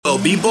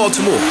WLB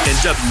Baltimore and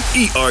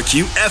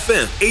WERQ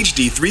FM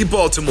HD3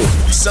 Baltimore.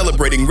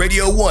 Celebrating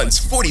Radio 1's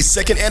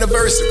 42nd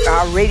anniversary.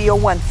 Our Radio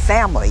 1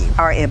 family,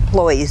 our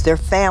employees, their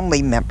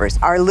family members,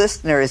 our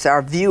listeners,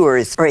 our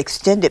viewers, our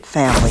extended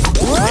family.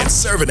 And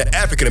serving the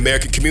African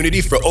American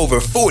community for over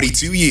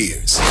 42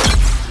 years.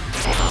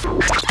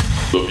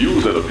 The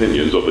views and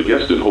opinions of the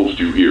guest and host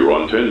you hear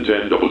on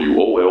 1010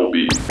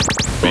 WOLB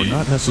are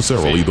not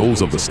necessarily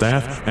those of the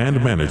staff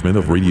and management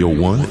of Radio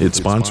 1, its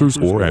sponsors,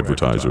 or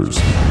advertisers.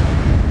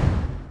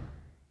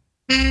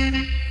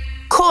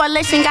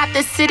 Coalition got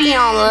the city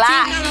on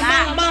lock.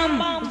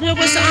 Look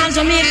what's on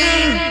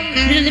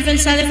Jamaican. Little different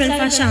style, different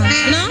fashion.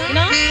 You know?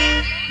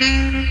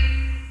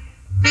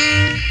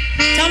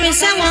 Tell me,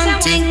 say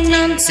one thing,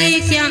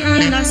 Nancy can't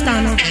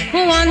understand.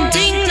 One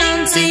thing,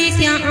 Nancy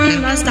can't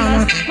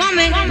understand.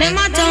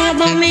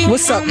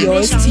 What's up, yo?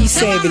 It's T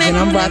Savage, and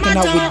I'm rocking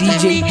out with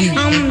DJ D.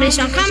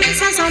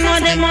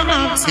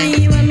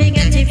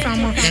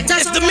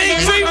 It's the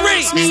mainstream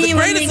race, the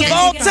greatest of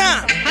all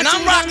time, and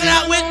I'm rocking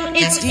out with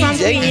it's from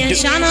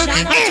creation. I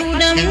told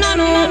them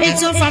no,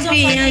 it's from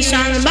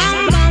creation.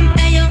 Bam bam,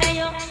 hey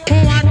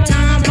what a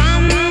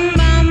bam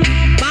bam,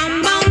 bam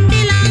bam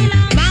bilang,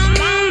 bam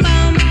bam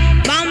bam,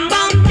 bam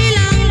bam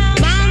bilang,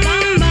 bam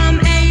bam bam,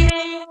 hey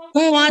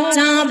what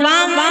a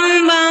bam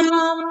bam bam,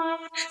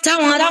 ta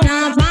what a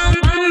bam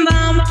bam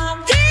bam.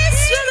 This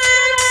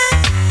woman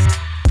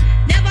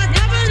never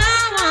double no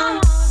one.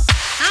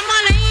 I'm a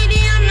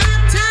lady, I'm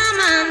not a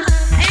man.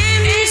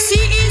 MC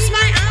is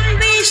my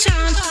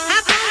ambition.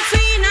 I come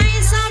free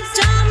nice up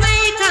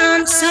Jamaican.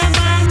 So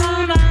bam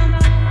bam bam,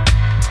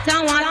 ta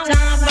what a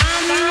bam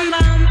bam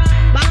bam,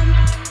 bam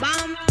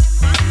bam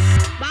bam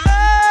bam.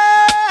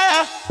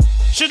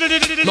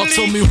 Now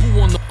tell me who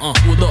on the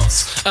with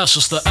us.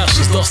 Ashes to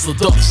ashes, dust to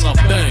dust. I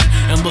bang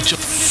and let your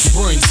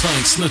brains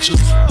hang.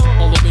 Snitches,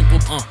 all the people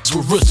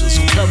with riches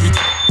who carry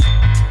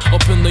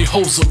up in they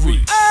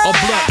hosiery. A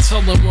black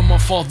teller when my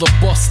father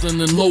bustin'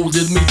 and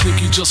loaded me. Think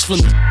he just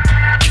finna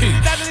key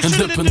and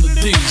dippin' the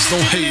D's.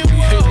 Don't hate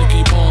me. Hit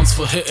Nicky Barnes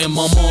for hitting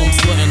my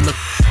mom's letting the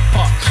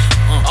pop.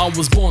 I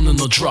was born in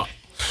the drop,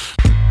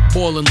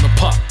 boiling the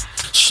pot.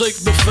 Shake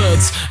the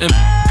feds and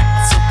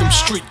set them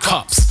street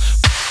cops.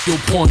 Your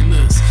point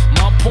is,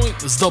 my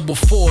point is double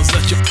fours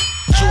at your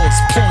jaws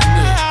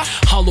pointed.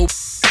 Hollow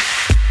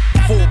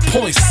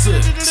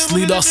 4.6.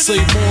 Need I say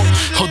more,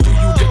 or do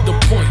you get the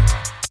point?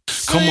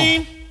 Come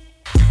on.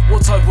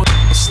 What type of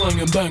slang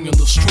and bang in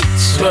the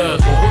streets?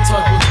 Bad boy. What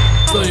type of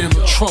stay in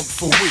the trunk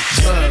for weeks?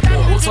 Bad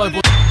boy. What type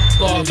of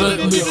start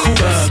letting me cool?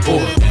 Bad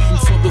boy.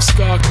 Aiming for the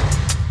sky.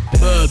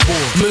 Bad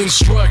boy. Men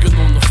striking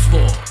on the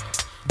floor.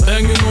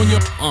 Banging on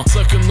your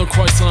second the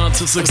Christ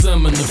scientists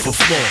examining for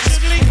flaws.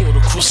 For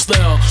the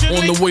crystal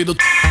on the way to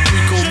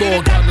Rico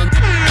Law got the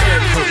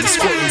head hurting,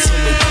 squirting till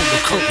they pull the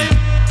curtain.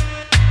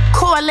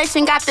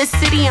 Coalition got the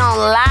city on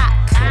lock.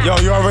 Yo,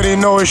 you already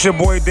know it's your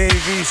boy Dave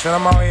East, and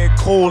I'm out here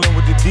cooling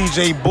with the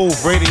DJ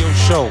Booth radio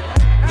show.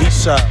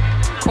 Eastside.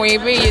 Queen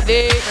B, you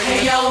dig?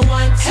 Hey, yo,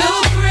 1, 2,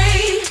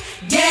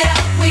 3, get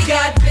up, we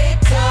got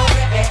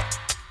victory.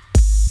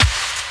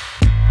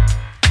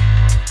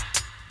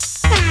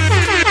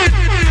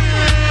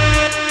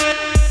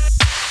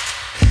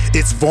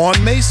 It's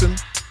Vaughn Mason,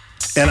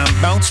 and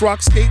I'm bounce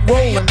rock skate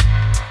rolling,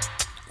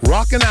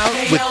 rocking out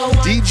with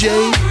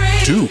DJ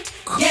Duke.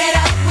 Get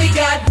up, we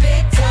got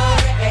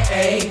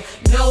victory.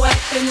 No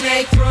weapon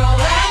they throw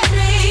at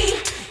me.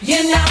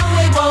 You know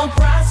it won't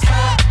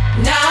prosper.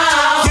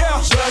 Now,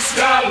 just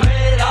got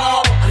laid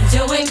off. I'm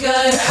doing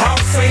good.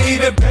 House ain't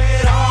even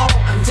paid off.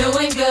 I'm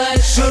doing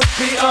good. Should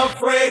be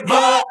afraid,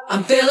 but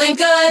I'm feeling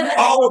good.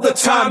 All the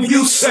time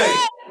you say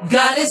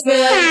God is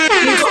good.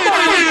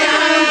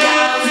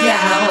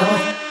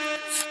 Down.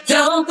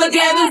 Don't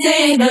forget who's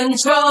in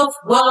control.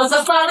 Walls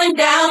are falling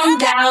down.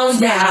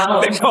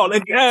 They call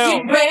it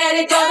down. Get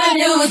ready for the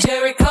new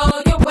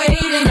Jericho. You're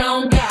waiting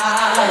on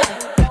God.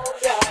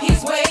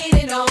 He's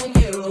waiting on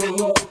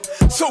you.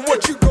 So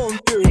what you gonna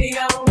do? We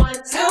got 1,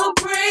 2,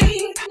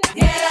 3.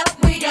 Get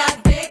up, we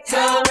got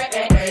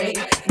victory.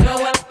 No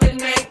weapon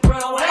may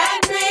throw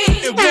at me.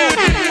 It won't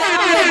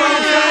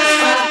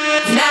prosper.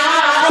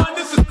 Now,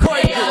 this is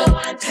crazy. We got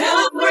 1,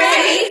 2,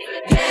 3.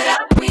 Get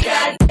up, we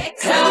got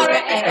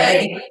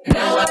victory.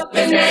 No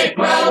weapon may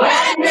throw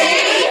at me.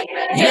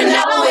 You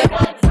know it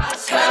won't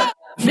prosper.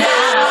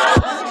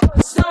 Now,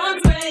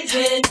 storms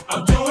raging.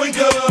 I'm doing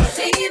good.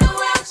 See the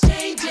world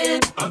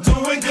changing. I'm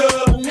doing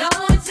good. No,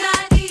 it's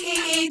not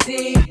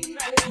easy.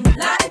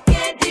 Life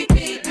can't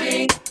defeat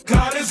me.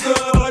 God is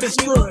good, but it's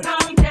good.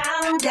 Calm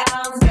down.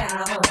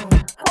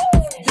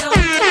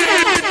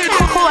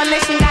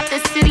 Coalition got the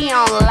city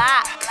on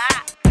lock.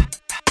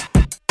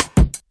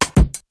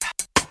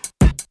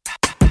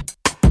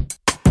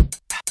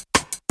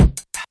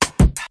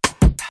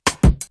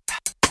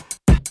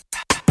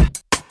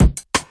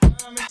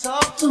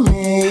 Talk to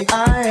me,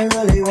 I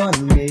really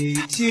wanna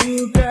meet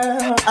you,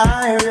 girl.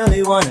 I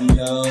really wanna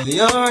know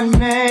your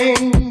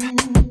name.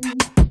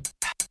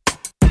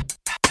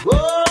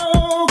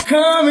 Oh,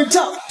 come and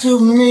talk to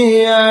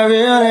me, I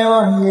really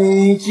wanna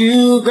meet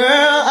you, girl.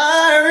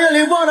 I really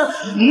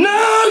wanna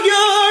know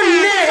your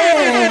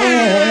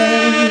name.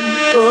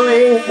 Oh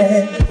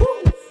yeah.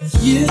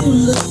 You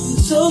look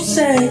so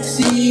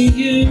sexy,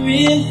 you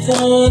really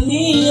turn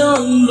me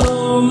on,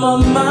 blow my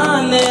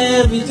mind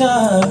every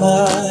time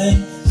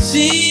I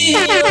see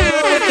your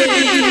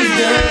face,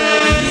 girl.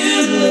 You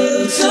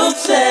look so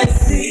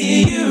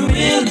sexy, you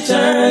really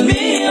turn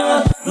me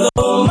on,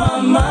 blow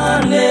my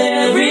mind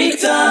every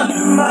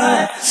time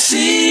I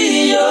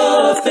see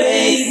your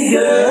face,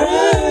 girl.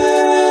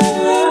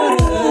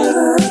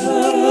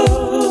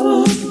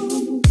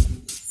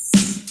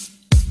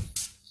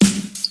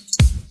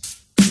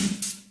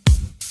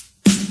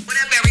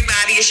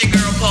 It's your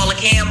girl Paula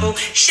Campbell.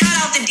 Shout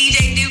out to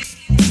DJ Duke.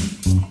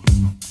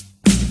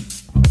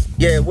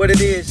 Yeah, what it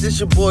is, this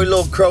your boy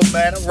Lil Crow,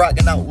 man. I'm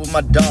rocking out with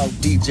my dog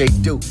DJ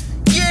Duke.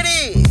 Get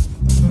it!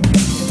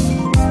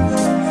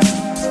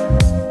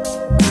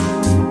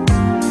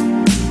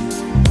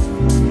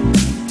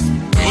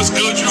 What's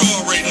good? You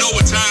already know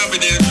what time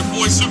it is. Your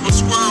boy Super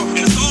Squirrel. And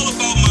it's all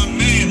about my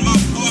man, my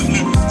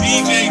partner,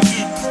 DJ Duke.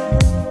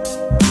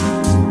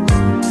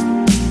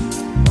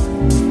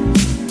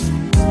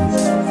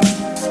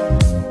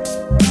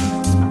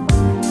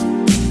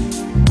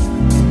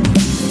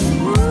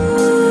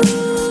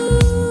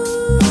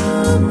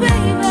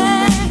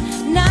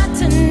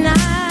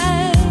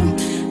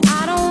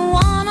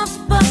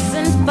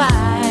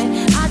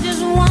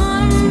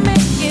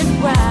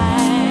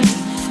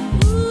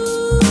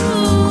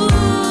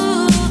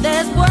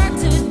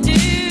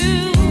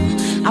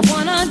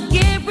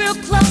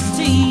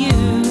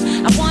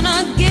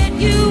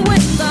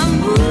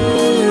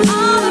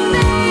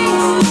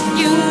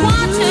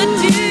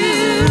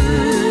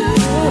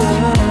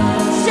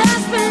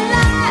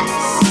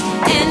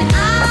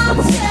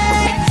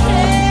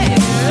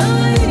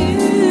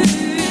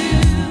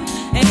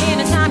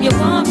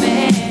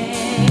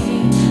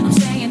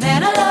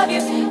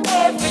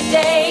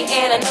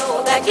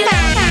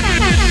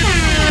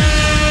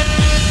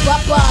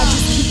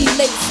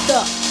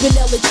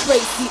 Vanilla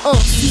Tracy,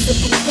 Caesar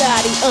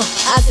Bugatti,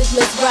 Isaac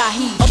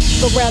Mizrahi, up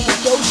around the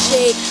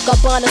Doche,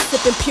 Gabbana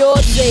sipping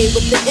Pure J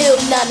with the ill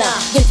nana.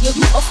 If you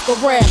up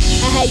around,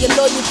 I had your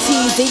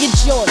loyalties in your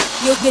joint,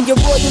 you'll get your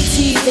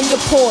royalties and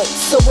your points.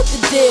 So what the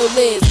deal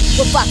is?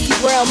 With Foxy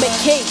Brown met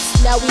Case,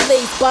 now we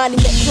lace Bonnie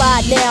met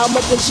Clyde. Now I'm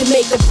up in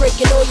Jamaica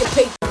breaking all your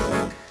paper.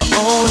 The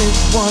only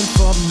one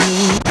for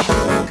me,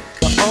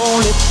 the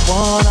only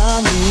one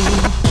I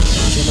need.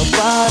 Can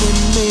nobody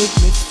make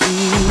me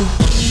feel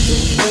the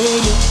way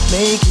you're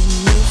making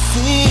me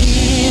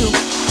feel?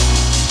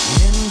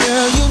 And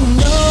girl, you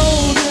know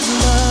this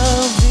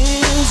love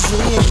is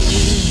real.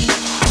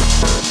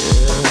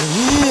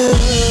 Yeah.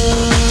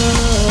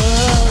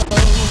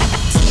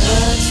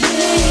 Touch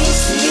me,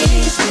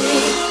 seize me,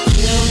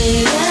 feel me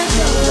and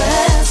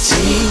caress.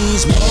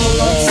 Tease me,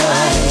 hold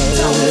tight,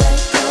 don't let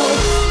go.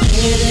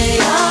 Baby,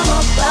 I'm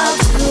about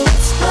to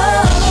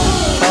explode.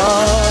 Oh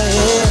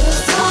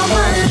yeah. All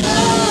my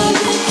love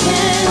you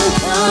can't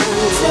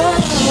control.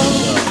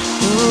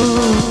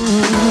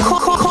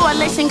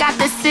 Coalition got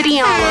the city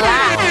on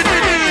lock.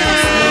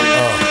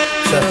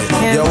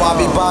 Yo, I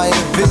be buying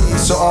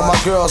B's, so all my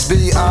girls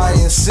be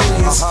eyeing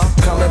C's.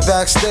 Coming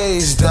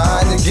backstage,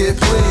 dying to get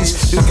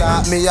pleased. You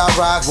got me, I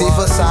rock the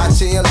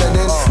Versace and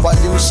linen. While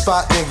you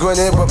spotting,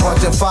 grinning with a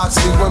bunch of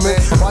foxy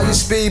women. While you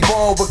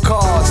speedball with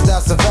cars,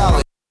 that's the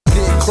valley.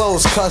 Get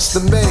clothes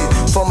custom made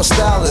from a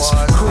stylist.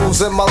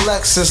 Cruise in my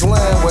Lexus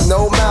land with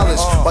no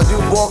malice. While you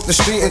walk the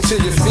street until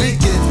your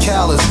feet get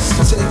callous.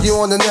 Take you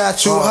on the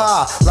natural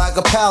high like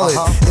a pallet.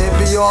 It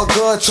be all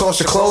good, toss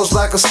your clothes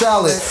like a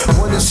salad.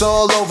 When it's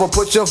all over,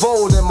 put your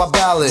vote in my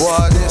ballot.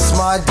 This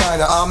my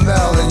diner, I'm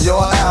Mel and you're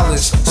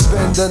Alice.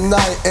 Spend the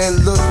night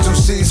in Little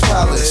C's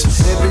Palace.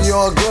 It be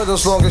all good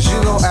as long as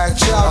you don't act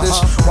childish.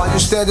 While you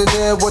standing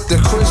there with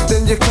the crisp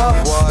in your cup.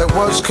 The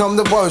worst come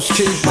to worst,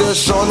 keep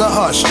this on the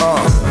hush.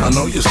 I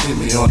know you see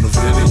me on the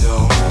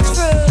video.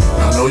 True.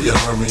 I know you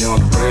heard me on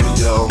the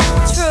radio.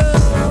 True.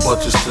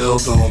 But you still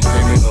don't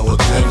pay me no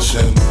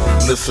attention.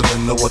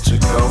 Listening to what your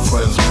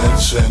girlfriends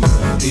mention.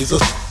 He's a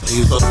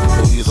freak.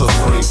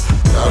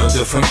 Got a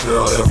different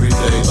girl every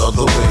day of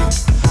the week.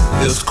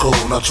 It's cool,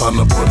 not trying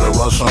to put a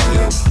rush on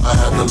you. I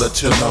had to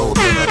let you know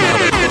that I got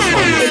a crush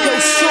on you. Hey yo,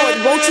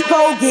 shorty, won't you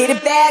go get a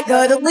bag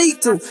of the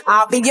lethal?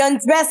 I'll be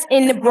undressed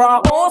in the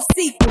bra all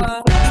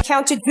see-through. You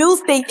count your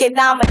jewels thinking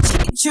I'ma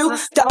cheat you.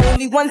 The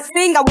only one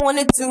thing I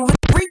wanna do is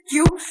freak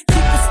you. Keep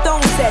the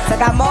stone sets, I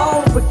got my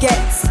own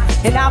baguettes.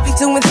 And I'll be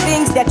doing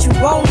things that you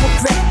won't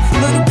regret.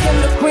 Little Kim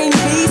the Queen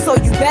Bee, so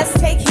you best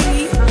take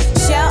heed.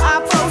 Shall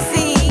I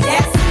proceed?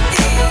 Yes,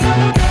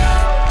 indeed.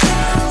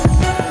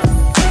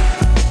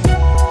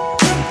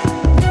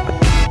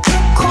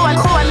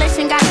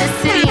 Coalition got the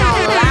city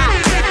on lock.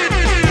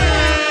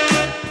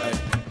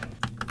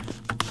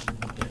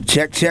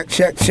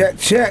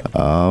 Check.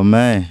 Oh,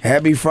 man.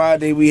 Happy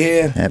Friday, we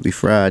here. Happy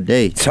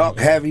Friday. Talk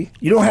heavy.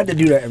 You don't have to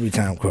do that every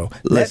time, Crow.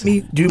 Let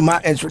me do my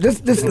intro.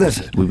 Just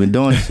listen. We've been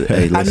doing this.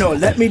 Hey, I know.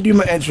 Let me do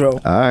my intro. All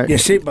right. Your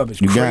shape up is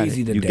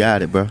crazy today. You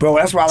got it, bro. Bro,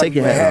 that's why I like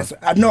your my hat.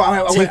 I know.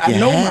 I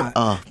know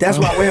my. That's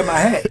why I wear my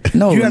hat.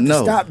 No, you have to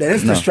stop that.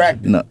 It's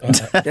distracting. No.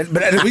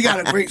 But we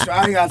got a great show.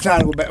 I ain't got time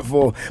to go back and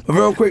forth. But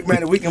real quick, man,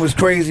 the weekend was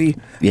crazy.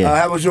 Yeah.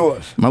 How was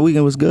yours? My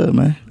weekend was good,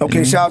 man.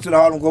 Okay, shout out to the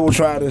Harlem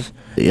Globetrotters.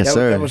 Yes,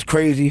 sir. That was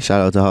crazy. Shout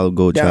out to Harlem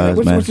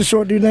Globetrotters, man. What's the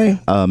short dude name?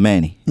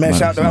 Manny. Man,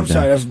 shout out to, I'm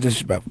sorry, that's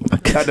disrespectful.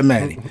 Shout out to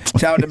Manny.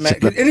 Shout out to Manny.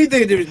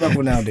 Anything is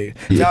disrespectful nowadays.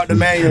 Shout out to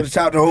Manny.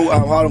 Shout out to the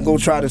whole Harlem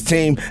Globetrotters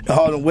team. The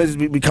Harlem Wizards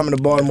be coming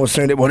to Baltimore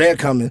soon. Well, they're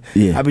coming.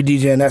 Yeah. I'll be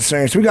DJing that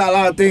soon. So we got a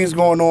lot of things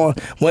going on.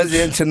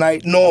 Wednesday and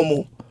tonight,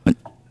 normal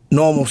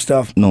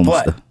stuff.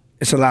 But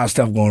it's a lot of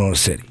stuff going on in the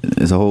city.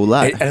 There's a whole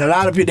lot. And a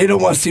lot of people, they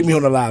don't want to see me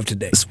on the live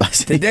today.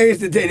 Today is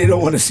the day they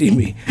don't want to see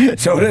me.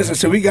 So listen,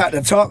 so we got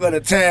the talk of the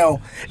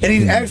town, and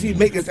he's actually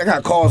making, I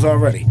got calls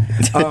already.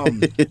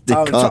 Matter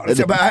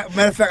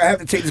of fact, I have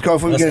to take this call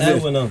before we get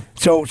into this.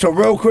 So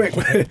real quick, so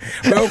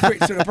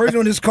the person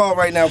on this call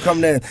right now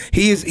coming in,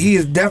 he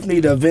is definitely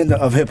the vendor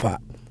of hip hop.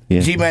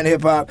 Yeah. G-Man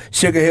Hip Hop,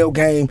 Sugar Hill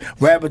Game,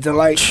 Rabbit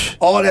Delight,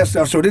 all that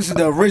stuff. So this is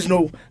the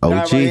original guy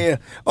right here.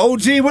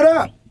 OG, what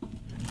up?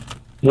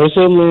 What's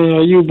up, man?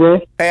 How you, bro?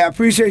 Hey, I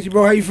appreciate you,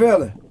 bro. How you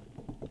feeling?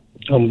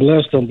 I'm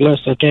blessed.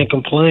 I can't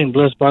complain.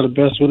 Blessed by the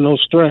best with no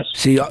stress.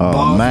 See,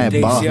 Bob,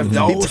 the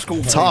old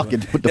school talking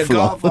with the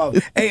flow.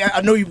 Hey,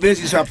 I know you're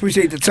busy, so I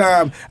appreciate the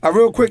time.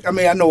 Real quick, I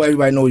mean, I know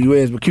everybody knows who you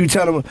is, but can you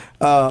tell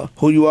them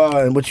who you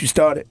are and what you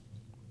started?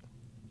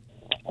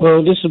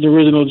 Well, this is the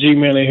original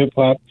G-Man of hip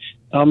hop.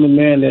 I'm the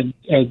man that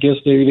I guess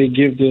they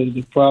give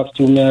the props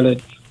to, man,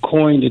 that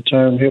coined the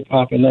term hip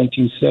hop in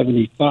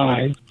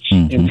 1975.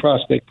 In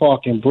Prospect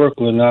Park in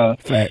Brooklyn.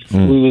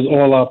 We was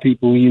all our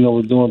people,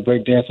 were doing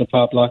breakdancing,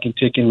 pop locking,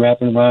 ticking,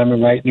 rapping, rhyming,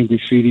 writing,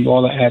 graffiti,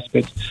 all the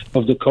aspects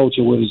of the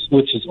culture,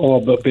 which is all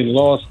but been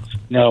lost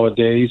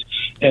nowadays.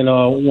 And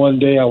one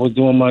day I was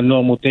doing my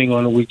normal thing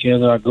on the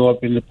weekend, and I go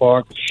up in the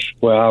park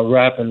where I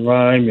rap and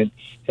rhyme and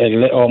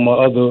let all my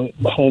other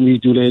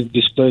homies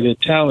display their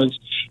talents.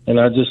 And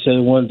I just said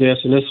one day, I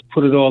said, let's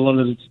put it all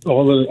under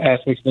all of the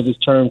aspects of this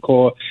term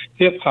called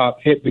hip-hop.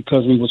 Hip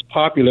because we was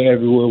popular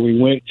everywhere we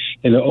went.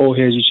 And the old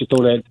heads used to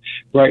throw that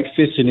right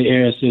fist in the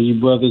air and say, you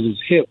brothers is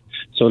hip.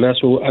 So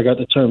that's where I got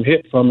the term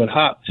hip from, and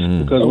hop,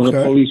 because when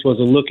the police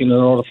wasn't looking, in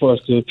order for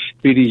us to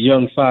be these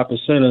young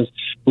 5%ers,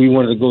 we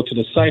wanted to go to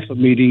the cipher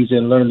meetings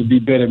and learn to be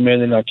better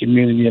men in our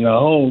community and our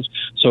homes.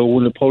 So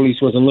when the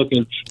police wasn't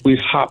looking, we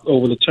hopped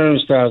over the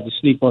turnstiles to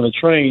sneak on a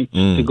train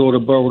to go to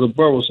borough to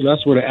borough. So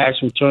that's where the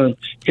actual term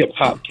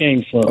hip-hop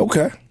came from.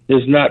 Okay.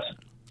 It's not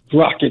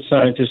rocket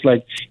scientists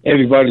like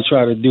everybody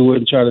try to do it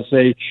and try to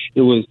say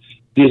it was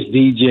this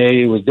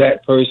DJ, it was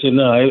that person.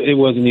 No, it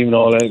wasn't even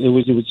all that. It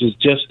was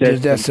just that.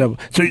 Just that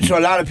simple. So a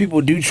lot of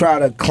people do try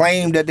to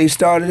claim that they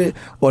started it,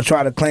 or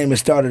try to claim it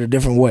started a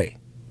different way.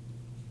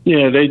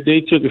 Yeah,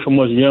 they took it from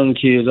us young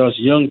kids, us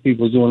young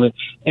people doing it.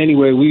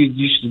 Anyway, we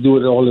used to do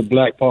it at all the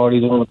black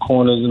parties on the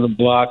corners and the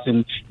blocks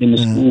and in the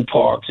school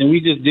parks, and we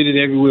just did it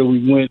everywhere we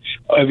went.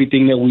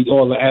 Everything that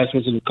all the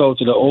aspects of the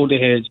culture, the older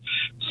heads,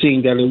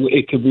 seeing that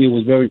it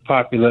was very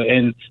popular.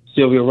 And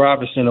Sylvia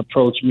Robinson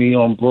approached me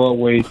on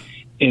Broadway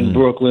in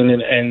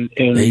Brooklyn, and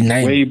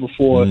way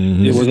before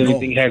there was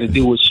anything had to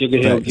do with Sugar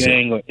Hill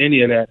Gang or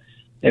any of that,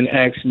 and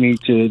asked me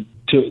to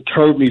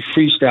heard me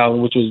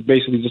freestyling, which was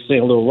basically just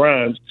saying little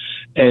rhymes,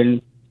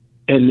 and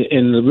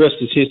the rest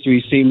is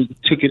history.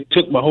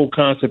 Took my whole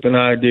concept and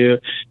idea,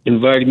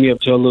 invited me up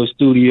to a little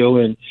studio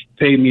and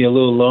paid me a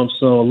little lump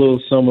sum, a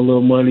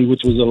little money,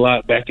 which was a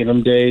lot back in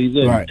them days,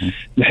 and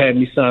had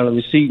me sign a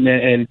receipt,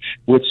 and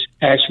which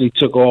actually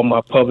took all my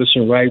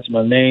publishing rights,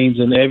 my names,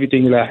 and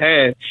everything that I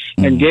had,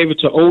 and gave it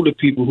to older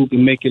people who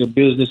can make it a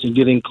business and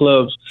get in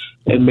clubs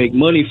and make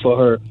money for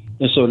her.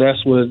 And so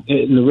that's what,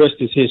 and the rest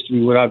is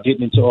history without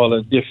getting into all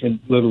the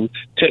different little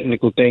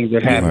technical things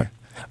that happen.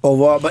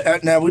 Overall,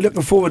 but now we're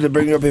looking forward to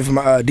bringing you up here for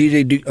my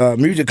DJ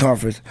music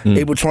conference,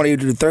 April 20th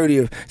to the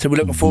 30th. So we're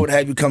looking forward to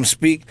have you come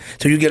speak.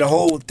 So you get a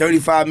whole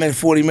 35 minutes,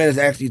 40 minutes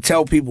to actually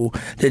tell people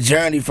the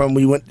journey from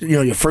when you went,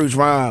 your first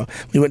round,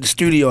 when you went to the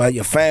studio, had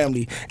your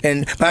family.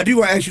 But I do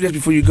want to ask you this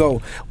before you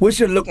go. What's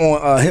your look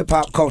on hip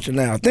hop culture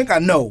now? I think I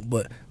know,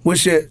 but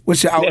what's your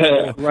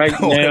outlook? Right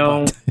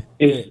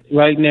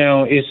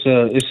now,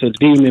 it's a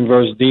demon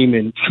versus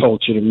demon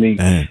culture to me.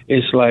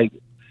 It's like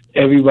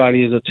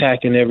everybody is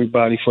attacking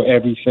everybody for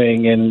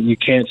everything, and you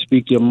can't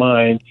speak your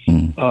mind.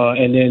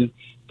 And then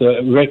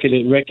the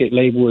record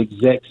label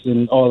execs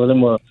and all of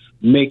them are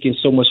making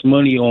so much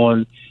money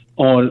on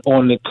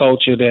the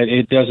culture that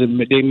it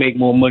doesn't. They make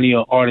more money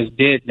on artists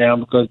dead now,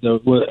 because the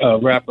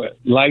rapper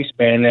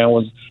lifespan now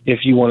is,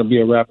 if you want to be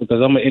a rapper,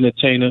 because I'm an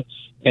entertainer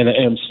and an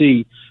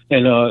MC,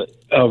 and a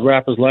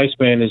rapper's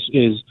lifespan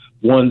is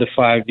 1 to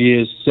 5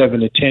 years,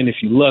 7 to 10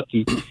 if you're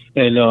lucky,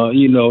 and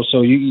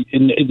so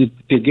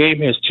the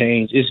game has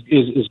changed.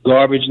 It's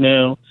garbage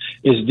now.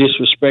 It's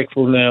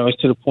disrespectful now. It's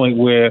to the point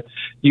where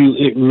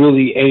it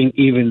really ain't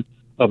even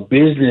a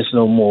business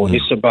no more.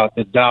 It's about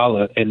the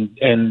dollar,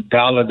 and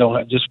dollar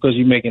don't just because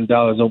you're making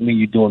dollars don't mean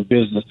you're doing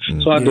business.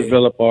 So I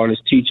develop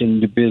artists teaching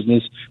the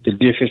business, the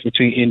difference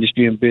between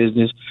industry and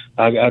business.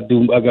 I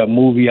got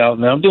movie out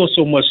now. I'm doing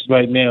so much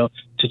right now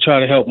to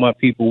try to help my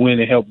people win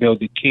and help build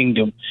the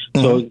kingdom,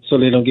 so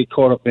they don't get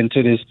caught up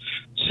into this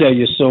sell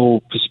your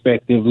soul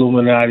perspective,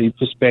 Illuminati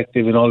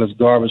perspective, and all this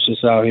garbage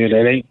that's out here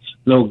that ain't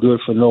no good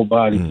for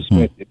nobody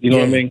perspective. You know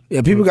what I mean?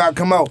 Yeah, people gotta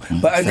come out.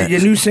 But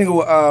your new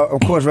single, of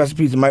course,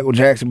 recipes to Michael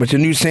Jackson. But your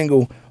new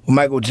single with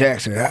Michael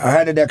Jackson,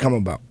 how did that come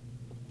about?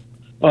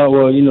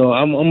 Well, you know,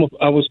 I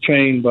was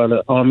trained by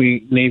the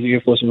Army, Navy,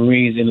 Air Force, and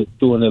Marines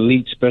through an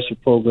elite special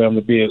program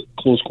to be a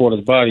close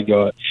quarters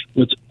bodyguard,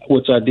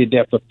 which I did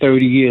that for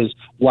 30 years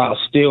while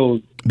still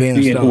being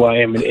who I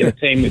am in the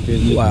entertainment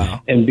business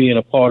and being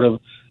a part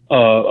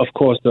of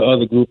course, the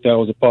other group that I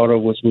was a part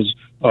of was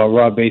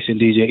Rob Bass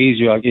and DJ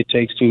Easy. It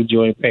Takes Two,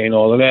 Joy and Pain,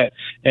 all of that.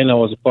 And I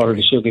was a part of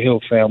the Sugar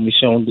Hill family,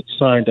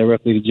 signed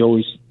directly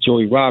to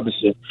Joey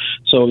Robinson.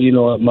 So, you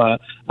know,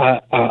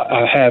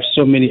 I have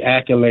so many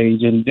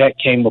accolades, and that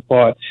came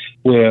apart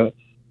where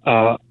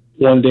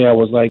one day I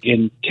was like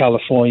in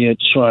California at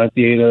Shrine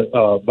Theater,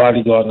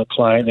 bodyguarding a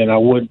client, and I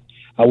would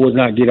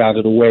not get out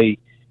of the way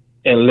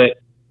and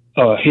let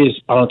his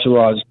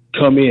entourage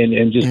come in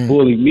and just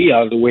bully me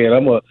out of the way.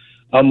 And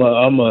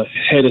I'm a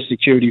head of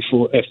security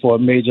for a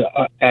major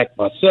act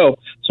myself,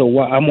 so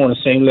I'm on the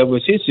same level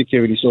as his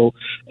security. So,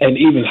 and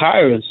even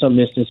higher in some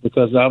instances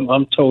because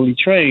I'm totally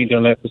trained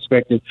on that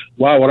perspective.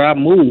 Why would I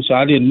move? So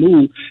I didn't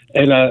move,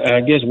 and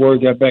I guess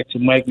word got back to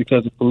Mike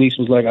because the police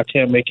was like, I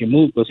can't make him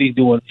move because he's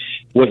doing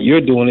what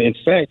you're doing. In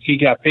fact, he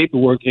got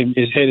paperwork and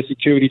is head of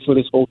security for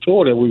this whole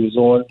tour that we was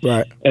on.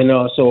 Right. And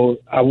so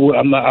I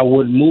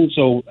wouldn't move.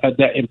 So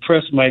that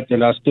impressed Mike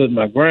that I stood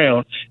my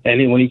ground.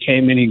 And when he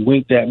came in, he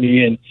winked at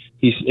me and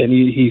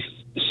he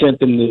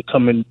sent them to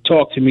come and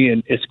talk to me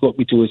and escort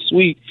me to his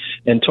suite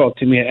and talk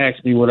to me and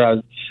ask me would I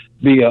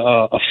be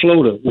a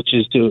floater, which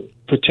is to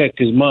protect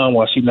his mom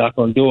while she knocked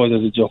on doors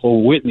as a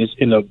Jehovah's Witness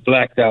in a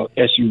blacked out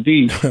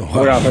SUV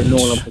without her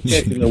knowing I'm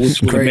protecting her,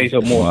 which would have made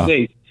her more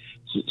safe.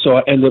 So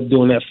I ended up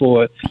doing that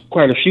for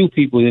quite a few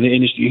people in the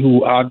industry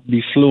who I'd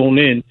be flown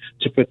in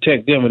to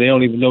protect them, and they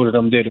don't even know that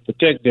I'm there to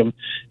protect them.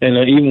 And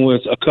even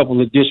with a couple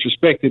that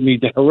disrespected me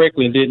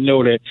directly and didn't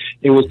know that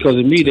it was because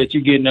of me that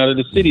you're getting out of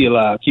the city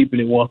alive,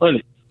 keeping it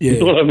 100. Yeah. You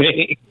know what I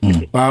mean?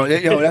 Wow,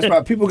 that's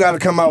why people got to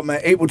come out,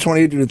 man. April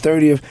 28th through the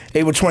 30th.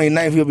 April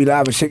 29th, we'll be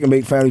live at Chicken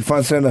Bake Family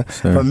Fun Center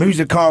for a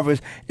music conference.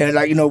 And,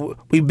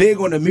 we big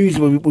on the music,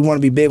 but we want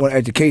to be big on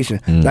education.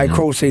 Like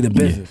Crow say, the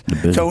business.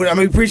 So,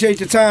 we appreciate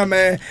your time,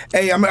 man.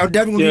 Hey, I'm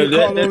definitely going to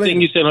call that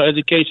thing you said on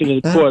education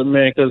is important,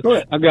 man,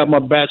 because I got my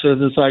bachelor's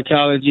in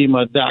psychology,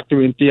 my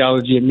doctorate in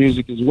theology and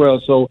music as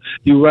well. So,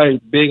 you're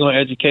right. Big on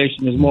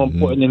education is more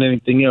important than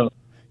anything else.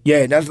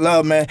 Yeah, that's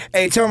love, man.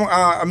 Hey, tell me,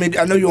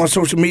 I know you're on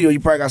social media. You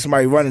probably got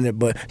somebody running it,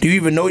 but do you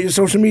even know your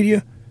social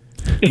media?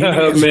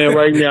 Man,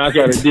 right now I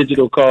got a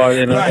digital card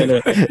and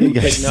a new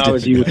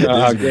technology which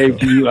I gave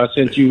to you. I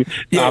sent you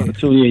the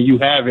opportunity and you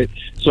have it.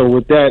 So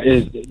with that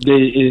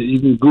you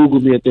can Google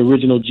me at the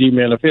original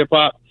G-Man of hip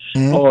hop,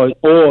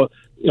 or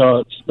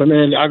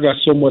man, I got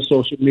so much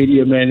social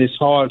media, man. It's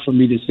hard for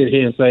me to sit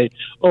here and say,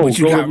 go with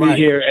me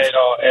here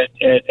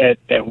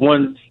at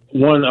one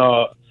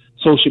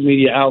social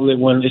media outlet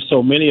when there's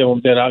so many of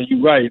them that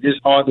you're right. It's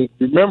hard to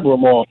remember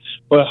them all.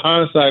 But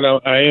hindsight,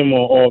 I am on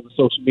all the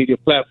social media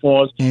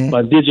platforms.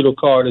 My digital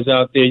card is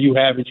out there. You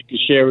have it. You can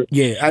share it.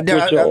 Yeah,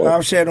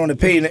 I'll share it on the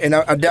page, and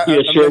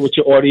share it with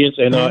your audience.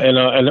 And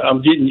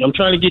I'm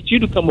trying to get you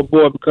to come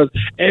aboard because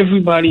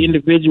everybody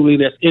individually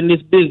that's in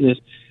this business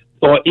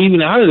or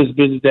even out of this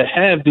business that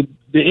have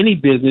any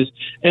business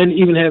and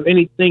even have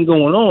anything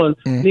going on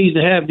needs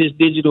to have this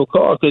digital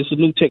card because it's a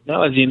new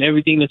technology and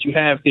everything that you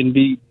have can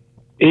be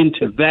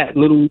into that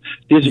little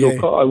digital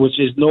card, which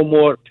is no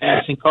more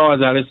passing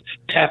cards out. It's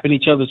tapping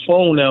each other's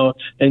phone now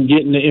and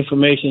getting the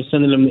information,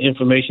 sending them the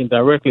information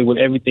directly with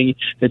everything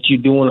that you're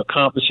doing,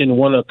 accomplishing,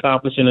 want to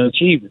accomplish and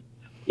achieving.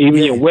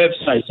 Even your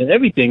websites and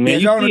everything,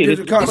 man. Yeah, you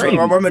see it. Cost.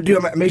 I'm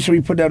gonna make sure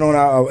we put that on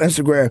our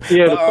Instagram.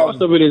 Yeah, the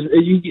cost of it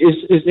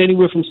is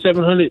anywhere from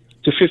 $700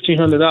 to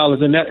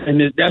 $1,500,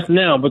 and that's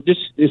now. But this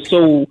is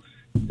so.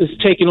 It's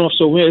taking off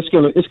so well. It's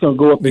gonna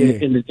go up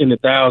in the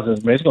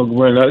thousands, man. It's gonna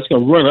run up. It's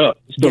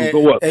gonna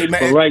go up. Hey,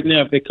 but right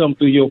now, if they come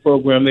through your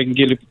program, they can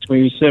get it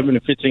between $700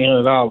 and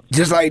 $1,500.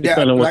 Just like that,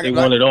 depending on what they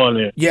want it on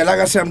there. Yeah,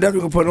 like I said, I'm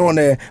definitely gonna put it on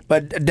there.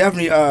 But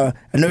definitely, I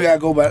know you gotta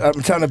go. But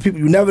I'm telling the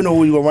people, you never know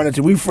who you gonna run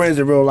into. We friends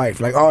in real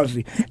life, like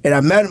honestly. And I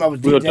met him. I was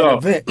DJing an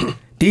event.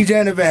 DJ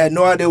an event, had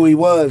no idea who he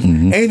was.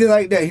 Anything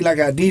like that. He I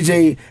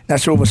DJ. And I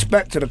show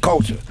respect to the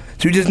culture.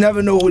 So you just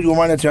never know who you're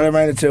running into. I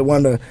ran into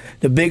one of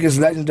the biggest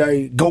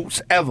legendary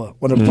GOATs ever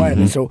on the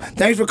planet. So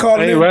thanks for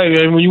calling in. Right,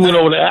 and when you went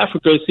over to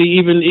Africa, see,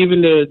 even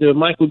the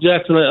Michael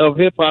Jackson of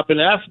hip hop in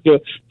Africa,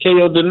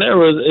 K.O. De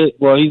Niro,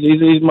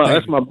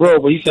 that's my bro,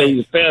 but he said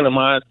he's a fan of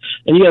mine.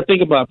 And you got to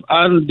think about it.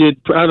 I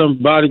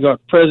done bodyguard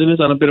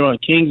presidents, I done been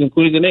around kings and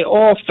queens, and they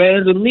all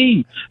fans of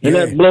me, and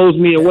that blows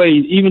me away.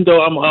 Even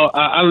though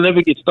I'll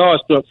never get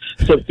starstruck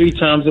except 3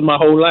 times in my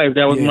whole life.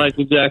 That was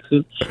Michael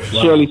Jackson,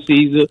 Shirley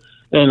Caesar,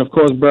 and of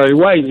course Barry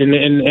White,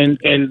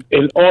 and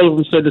all of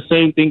them said the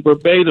same thing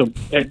verbatim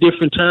at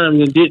different times,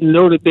 and didn't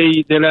know that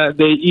they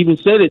even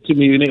said it to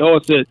me, and they all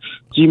said,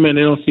 "G-Man,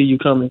 they don't see you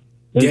coming."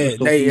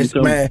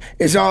 Man,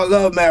 it's all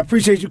love, man. I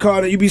appreciate you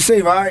calling. You be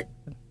safe, all right?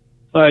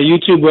 All right, you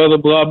too, brother.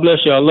 God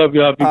bless y'all. I love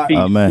y'all. Be peace.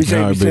 Oh man, Be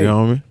safe, be big safe.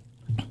 homie.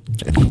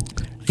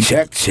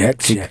 Check.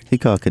 He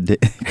called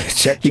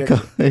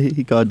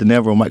he called De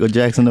Niro Michael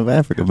Jackson of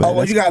Africa. Man. Oh,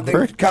 well, you got to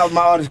think,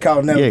 my artist,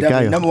 Kyle De Niro,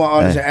 definitely number one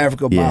artist in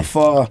Africa by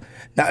far.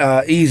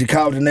 Easy,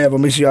 Kyle De Niro.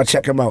 Make sure y'all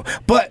check him out.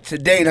 But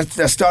today,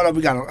 let's start off.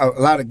 We got a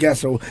lot of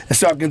guests, so let's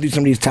start getting through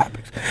some of these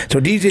topics. So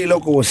DJ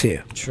Loco was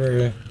here.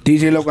 True.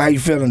 DJ Loco, how you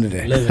feeling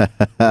today?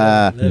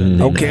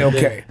 Living.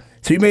 Okay.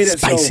 So you made it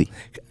spicy.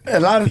 So a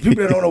lot of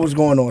people don't know what's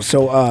going on.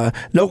 So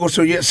Loco,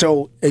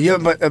 so in your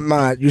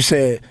mind, you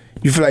said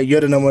you feel like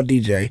you're the number one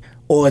DJ.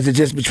 Or is it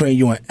just between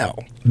you and L?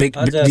 DJ Big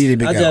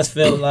L? I just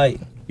feel like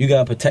you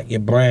gotta protect your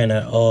brand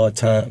at all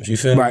times. You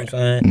feel what I'm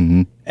saying?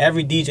 Mm-hmm.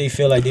 Every DJ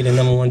feel like they the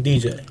number one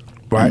DJ.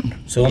 Right.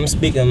 So I'm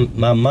speaking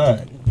my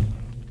mind.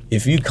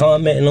 If you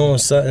commenting on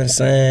something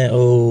saying,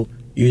 "Oh,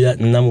 you got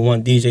the number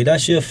one DJ,"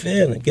 that's your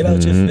feeling. Get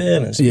out your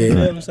feelings. You feel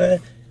what I'm saying?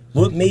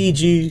 What made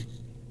you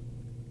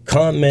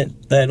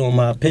comment that on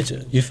my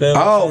picture? You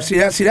feel? See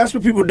that's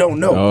what people don't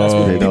know. That's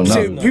what they don't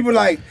know. People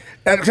like.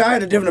 Cause I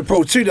had a different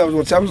approach too. I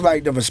was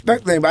like the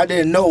respect thing, but I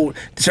didn't know.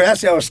 So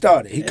that's how it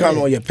started. He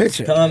comment on your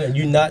picture. Comment,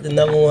 you not the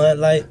number one.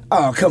 Like,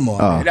 oh come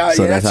on. Man.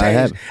 So that's how it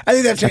happened. I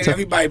think that changed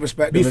everybody's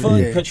perspective. Before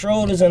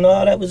Controllers and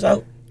all that was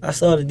out, I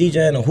started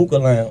DJing in a hookah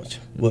lounge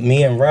with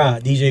me and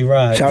Rod, DJ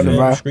Rod. Shout out to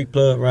Rod. Street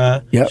Plug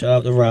Rod. Yep. Shout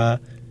out to Rod.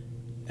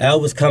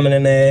 Al was coming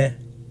in there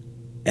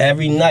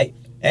every night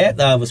at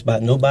the other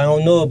spot. Nobody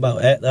don't know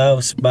about at the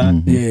other spot.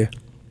 Mm-hmm. Yeah.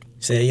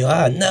 Said, yo,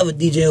 I never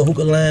DJ a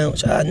hookah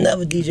lounge. I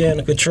never DJ in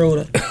a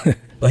controller.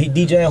 But he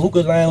DJing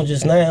hookah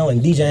lounges now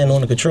and DJing on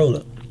the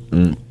controller.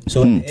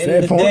 So at the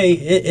end of the day,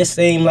 it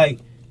seemed like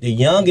the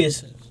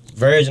youngest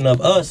version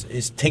of us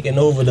is taking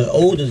over the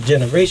oldest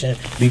generation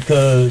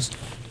because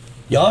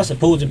y'all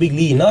supposed to be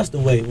leading us the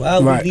way. Why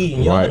are we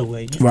leading y'all the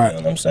way? You feel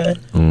what I'm saying?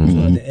 Mm-hmm.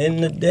 So at the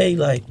end of the day,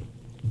 like,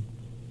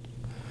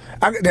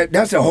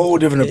 that's a whole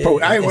different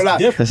approach. I ain't gonna lie.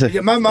 Yeah,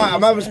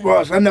 my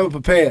response, I never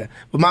prepared,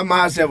 but my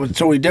mindset was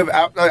totally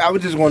different. I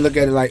was just gonna look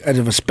at it like as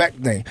a respect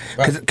thing,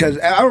 because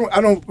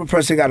I don't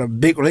per se got a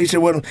big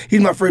relationship with him.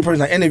 He's my first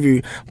person I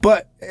interviewed,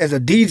 but as a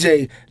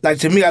DJ, like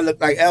to me, I look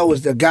like L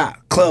was the guy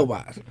club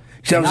wise. You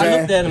know what I'm saying?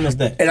 I looked at him as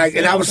that.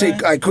 And I would say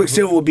like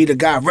Quicksilver would be the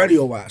guy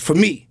radio wise for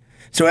me.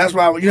 So that's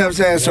why, you know what I'm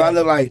saying? So I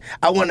look like,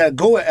 I want to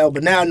go with L,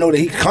 but now I know that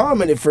he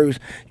commented first.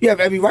 You have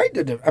every right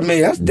to do. I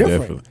mean, that's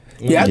different. Definitely.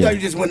 Yeah, I thought you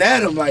just went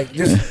at him like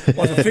just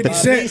on the 50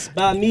 Cent.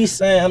 By me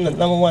saying I'm the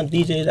number one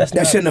DJ,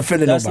 that shouldn't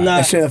offend nobody.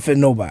 That shouldn't offend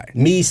nobody.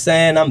 Me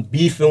saying I'm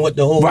beefing with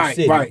the whole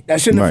city. Right.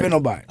 That shouldn't offend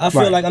nobody. I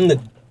feel like I'm the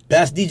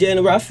best DJ in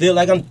the world. I feel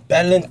like I'm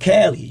better than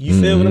Cali.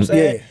 You feel what I'm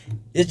saying? Yeah.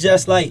 It's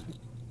just like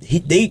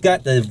they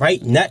got the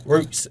right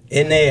networks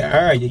in their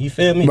area. You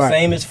feel me? Right.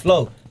 Same as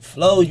Flo.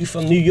 Flo, you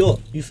from New York.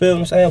 You feel what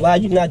I'm saying? Why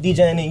you not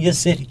DJing in your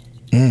city?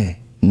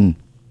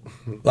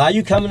 Why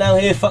you coming out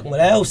here fucking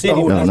with L City?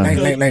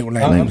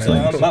 I'm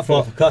sorry, my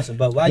fault for cussing,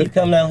 but why you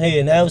coming out here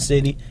in L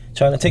City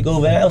trying to take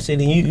over L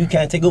City and you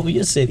can't take over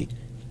your city?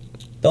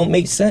 Don't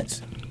make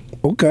sense.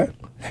 Okay.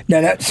 Now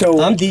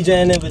I'm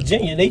DJing in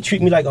Virginia. They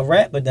treat me like a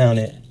rapper down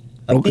there.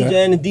 I'm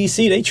DJing in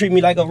DC. They treat me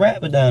like a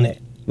rapper down there.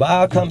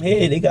 Why I come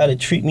here, they gotta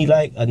treat me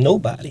like a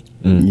nobody.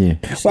 Yeah.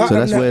 So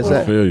that's where it's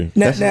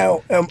at.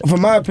 Now,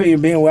 from my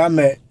opinion, being where I'm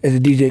at as a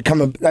DJ,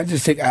 I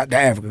just take out to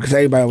Africa because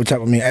everybody would talk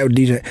with me. I would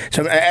DJ.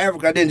 So in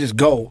Africa, I didn't just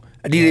go.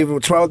 I DJ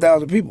with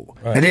 12,000 people.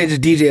 Right. I didn't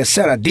just DJ a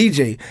set. I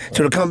DJ.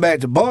 So to come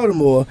back to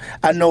Baltimore,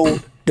 I know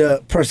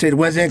the person, the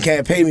West End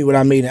can't pay me what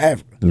I made in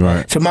Africa.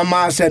 Right. So my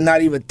mindset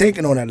not even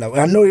thinking on that level.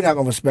 I know you're not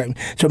gonna respect me.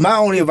 So my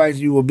only advice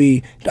to you would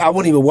be, I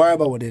wouldn't even worry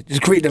about what it is.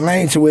 Just create the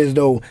lane to where as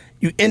though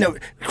you end up.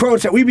 Crow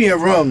said we be in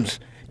rooms.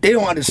 They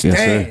don't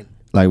understand. Yes,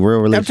 like real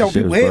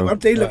relationships, bro.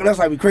 They look at us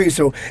like we crazy.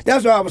 So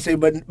that's what I would say.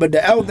 But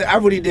the elder, I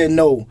really didn't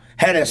know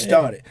how that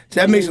started.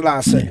 So that makes a lot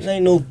of sense. There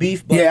ain't no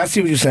beef. But I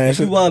see what you're saying. If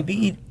you want to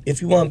be the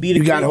great,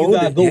 you gotta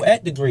go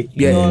at the great.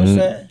 You know what I'm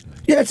saying?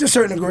 Yeah, to a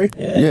certain degree.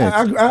 Yeah.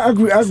 I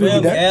agree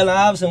with that. Allen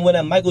Iverson went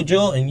at Michael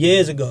Jordan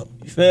years ago.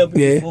 You feel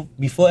me?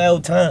 Before our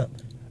time.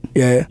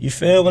 Yeah. You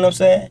feel what I'm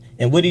saying?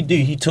 And what he do?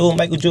 He told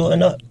Michael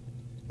Jordan up.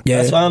 Yeah.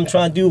 That's what I'm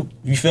trying to do.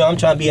 You feel? I'm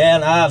trying to be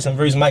Allen Iverson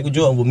versus Michael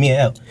Jordan with me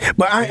and Al.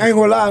 But I ain't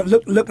gonna lie,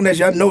 looking at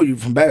you, I know you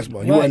from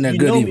basketball. You wasn't that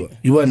good either.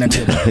 You wasn't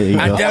that good.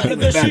 I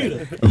definitely was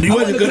bad. You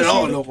wasn't good at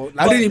all, Loco.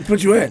 I didn't even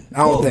put you in. I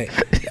don't think.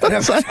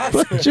 That's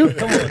put you.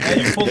 Come on, man.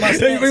 You pull my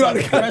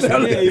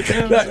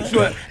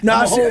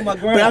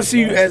but I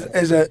see you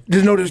as a,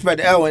 just no disrespect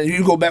to Al, and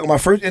you go back on my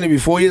first interview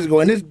 4 years ago,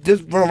 and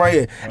this room right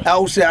here,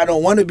 Al said, I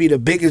don't want to be the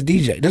biggest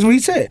DJ. That's what he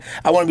said.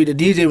 I want to be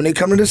the DJ when they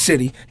come to the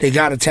city, they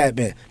gotta tap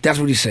in. That's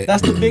what he said.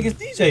 That's the biggest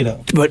DJ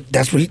though. But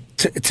that's what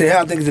to him,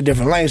 I think it's a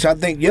different lane. So I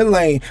think your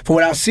lane, from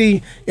what I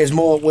see, is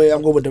more where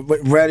I'm going with the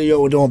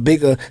radio, doing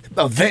bigger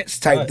events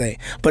type thing.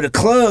 But the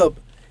club,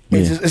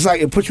 it's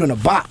like it puts you in a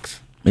box.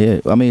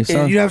 Yeah, I mean, you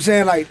know what I'm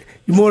saying? Like,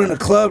 you're more than a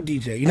club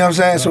DJ. You know what I'm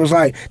saying? So it's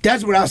like,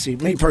 that's what I see,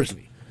 me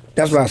personally.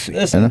 That's what I see.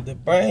 Listen, the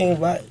brain,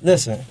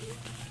 listen,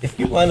 if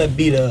you want to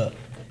be the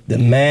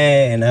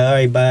man and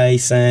everybody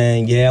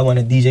saying, yeah, I want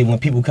to DJ, when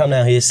people come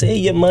down here,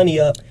 save your money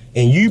up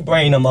and you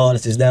bring them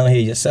artists down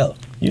here yourself.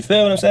 You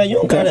feel what I'm saying? You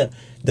don't got to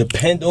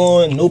depend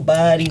on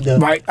nobody to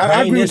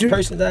bring this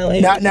person down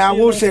here. Now I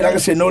will say, like I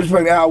said, no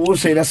disrespect, I will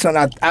say that's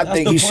something I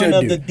think he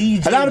should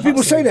do. A lot of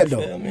people say that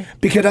though,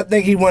 because I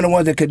think he's one of the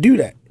ones that could do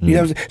that. You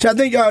know what I'm saying? So I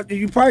think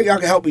y'all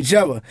can help each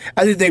other.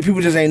 I just think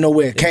people just ain't know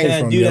where it came from.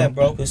 Can't do that,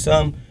 bro, because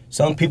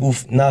some people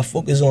not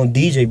focus on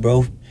DJ,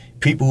 bro.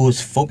 People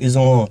is focused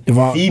on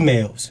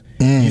females.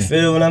 You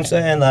feel what I'm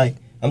saying? Like,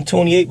 I'm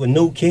 28 with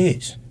no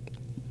kids.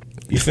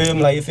 You feel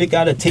me? Like, if it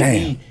gotta take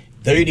me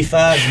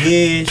 35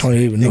 years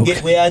to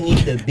get where I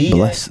need to be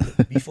at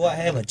before I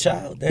have a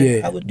child,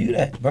 then I would do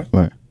that, bro.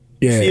 Right.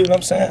 You see what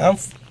I'm saying?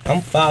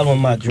 I'm following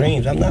my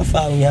dreams. I'm not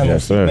following y'all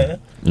no man.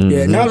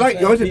 Yeah, now I like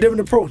it's a different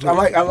approach. I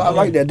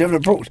like that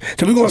different approach.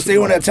 So we're gonna stay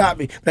on that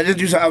topic. Let's just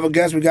do some other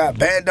guests. We got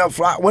Band Up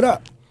Fly. What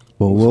up?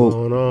 What's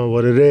going on?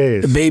 What it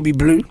is? The Baby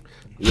Blue.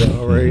 You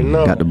already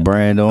know. Got the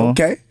brand on.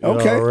 Okay. You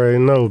already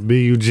know.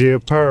 BUG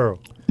Apparel.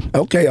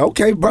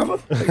 Okay, brother.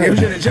 You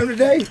was in the gym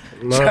today?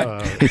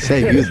 Nah. He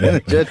said he was in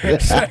the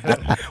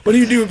gym. What do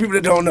you do with people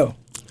that don't know?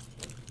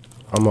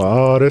 I'm an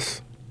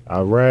artist.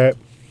 I rap.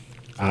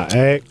 I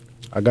act.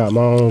 I got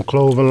my own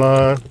clothing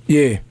line.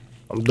 Yeah.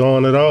 I'm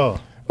doing it all.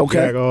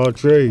 Okay. Jack all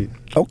trades.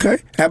 Okay.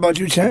 How about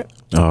you, champ?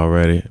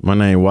 Already. My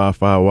name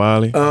Wi-Fi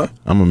Wally.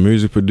 I'm a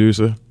music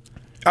producer.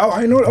 Oh,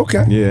 I know.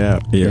 Okay. Yeah.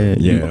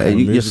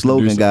 Your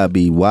slogan gotta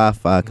be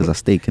Wi-Fi because I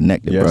stay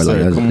connected, bro.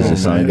 Sir. Like, Come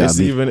on,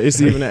 man.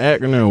 It's even an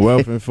acronym,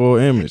 Wealth and Full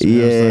Image.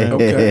 You know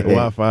what I'm saying?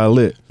 Wi-Fi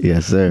lit.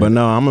 Yes, sir. But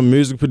no, I'm a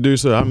music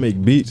producer. I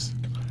make beats.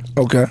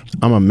 Okay.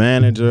 I'm a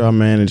manager. I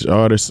manage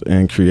artists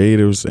and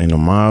creatives and a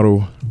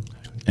model,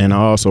 and I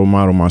also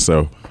model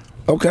myself.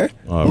 Okay.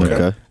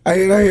 Okay. I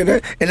hear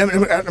that. And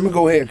let me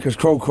go ahead because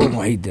Crow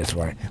gonna hate this,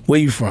 right? Where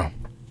you from?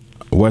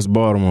 West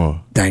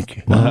Baltimore. Thank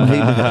you. All of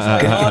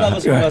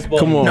us from West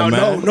Baltimore. Come on,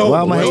 man. No.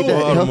 Why am I hate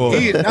that? Baltimore.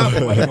 He is not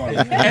from West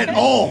Baltimore at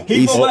all.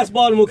 He's from West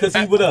Baltimore because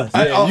he's with us.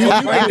 At all,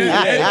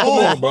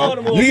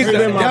 bro. He's the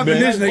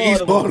definition of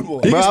East Baltimore.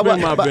 Bro,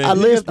 I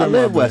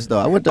live west though.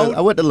 I went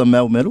to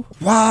Lamel Middle.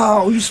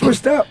 Wow, you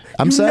switched up.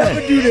 I'm saying.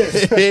 Never do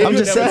this. I'm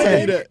just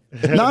saying.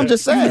 No, I'm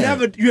just saying.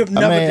 You have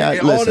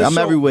never. Listen, I'm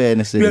everywhere in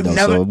the city though,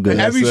 so I'm good.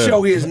 Every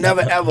show he has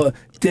never ever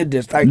did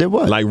this. Like did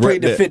what? Like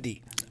played the 50.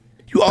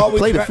 You always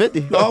play the 50.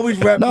 You always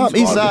rap. No, I'm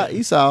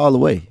east side all the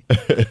way.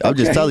 I'm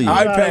just telling you.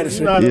 All right,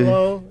 Patterson. You're not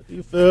alone.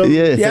 You feel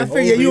me? Yeah, I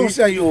figure you don't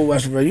say you a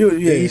West Bro.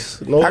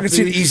 East, I can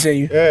see the East in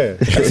you. Yeah.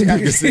 I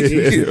can see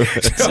you.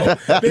 So,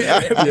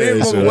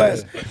 being from the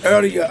West,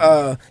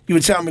 earlier you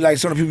were telling me like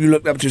some of the people you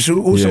looked up to.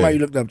 So who's somebody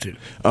you looked up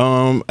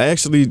to?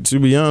 Actually, to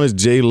be honest,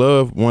 J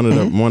Love, one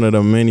of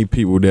the many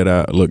people that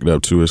I looked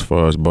up to as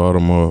far as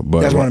Baltimore.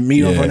 But that's one of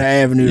me on the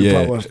avenue.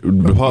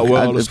 The part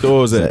where all the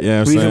stores at.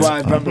 Yeah, you know what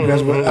I'm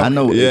saying? I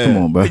know. Yeah.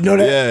 Come on, bro. You know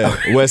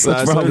that? Yeah, West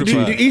Side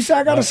Certified. The East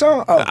Side got a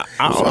song?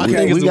 I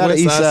think it's the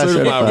West Side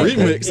Certified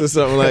remix or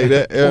something like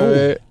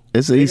that.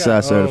 It's an East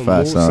Side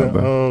Certified song,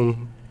 bro.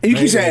 You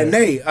keep saying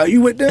nay. Are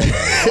you with them?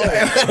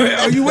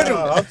 Are you with them?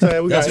 I'll tell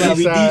you, we got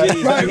East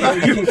Side.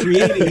 Right. You can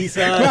create an East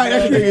Side. Right,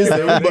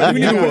 that's what we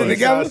need to put it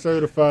together.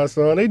 Certified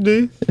song, they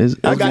do.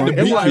 I got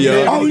the beat.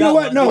 Oh, you know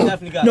what?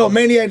 No,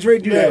 Maniac Dre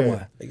do that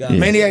one.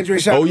 Maniac Dre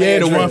shot. Oh yeah,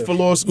 the one for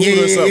Law School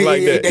or something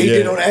like that. He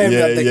did on the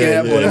avenue. I think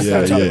that's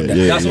not talking about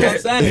that. That's what I'm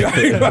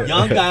saying.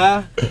 Young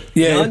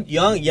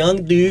guy,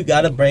 young dude,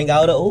 got to bring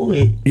out an old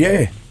head.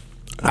 Yeah.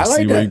 I like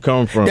see that. Where you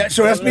come from.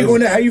 So that's me on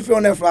that. How you feel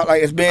on that?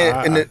 Like it's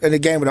been in the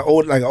game with an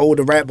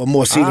older rapper,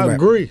 more seasoned rapper. I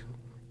agree.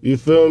 You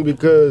feel me?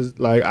 Because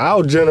like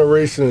our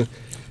generation,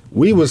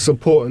 we was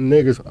supporting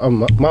niggas.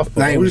 My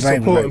fault. We was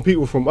supporting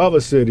people from other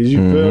cities.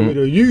 You feel me?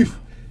 The youth,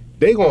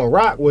 they gonna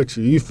rock with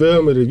you. You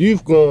feel me? The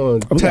youth gonna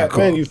tap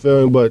in. You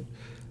feel me? But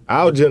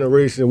our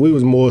generation, we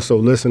was more so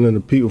listening to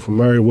people from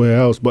everywhere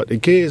else. But the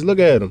kids, look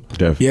at them.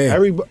 Definitely. Yeah.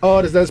 Every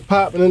artist that's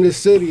popping in this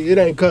city, it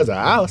ain't because of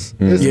us.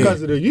 It's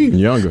because of the youth.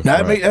 Younger.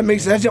 Now that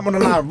makes sense. Jump on the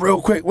line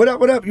real quick. What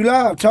up? You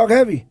live? Talk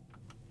heavy.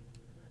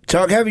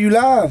 You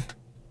live.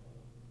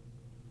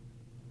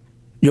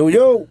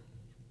 Yo.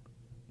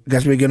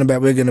 Guess we're getting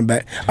back.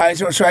 All right,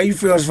 so how you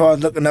feel as far as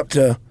looking up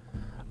to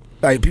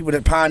like people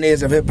that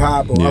pioneers of hip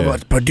hop or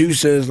other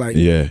producers, like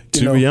To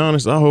be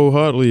honest, I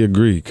wholeheartedly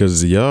agree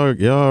because y'all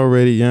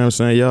already, you know what I'm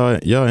saying,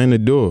 y'all in the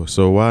door,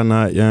 so why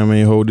not, you know what I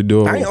mean, hold the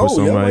door open for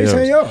somebody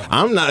else.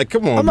 I'm not.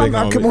 Come on, big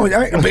homie. Come on,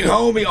 I ain't a big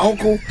homie,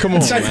 uncle. Come on,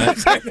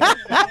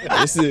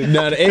 man.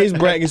 Now the age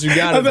brackets you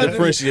gotta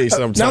differentiate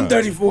sometimes. Now I'm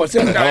 34,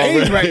 so the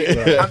age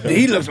bracket.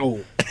 He looks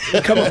old.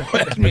 Come on,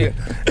 that's me.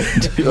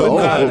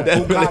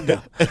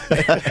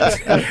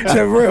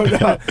 So real,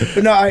 no.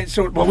 But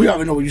no, but we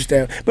already know where you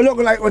stand. But look,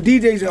 like with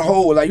DJs in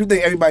whole, like you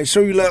think everybody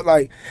show you love,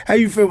 like how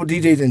you feel with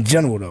DJs in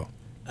general though?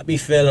 I be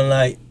feeling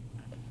like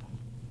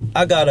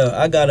I got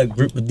a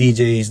group of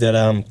DJs that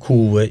I'm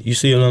cool with. You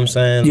see what I'm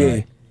saying? Yeah.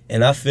 Like,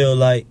 and I feel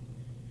like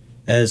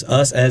as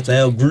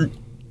our group,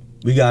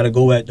 we gotta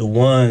go at the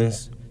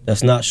ones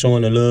that's not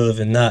showing the love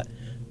and not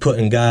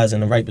putting guys in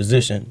the right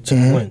position to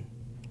win.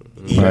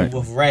 Even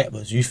with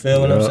rappers, you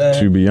feel what I'm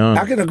saying? To be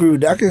honest, I can agree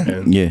with that.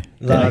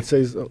 Like, I'd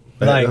say so.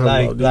 I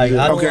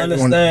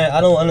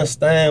don't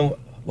understand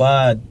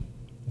why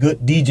good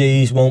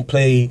DJs won't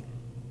play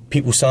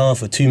people's song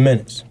for 2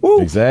 minutes.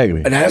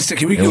 Exactly. And that's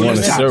can we go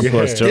this topic?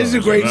 This is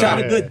a great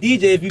topic. A good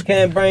DJ if you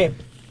can't bring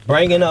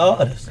in the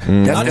artist.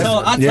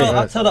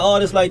 I tell the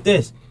artist like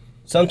this.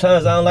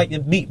 Sometimes I don't like the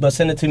beat, but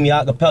send it to me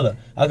a cappella.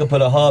 I can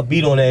put a hard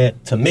beat on there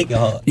to make it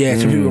hard. Yeah,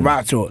 so people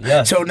rock to it.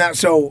 Yeah.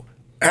 So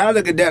I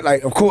look at that,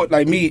 like, of course,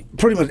 like me,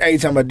 pretty much every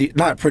time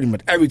not pretty much,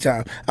 every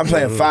time, I'm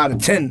playing 5 to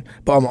 10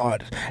 Baltimore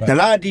artists. Now, a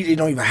lot of DJs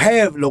don't even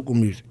have local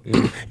music.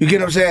 You get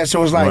what I'm saying?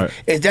 So it's like,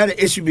 is that an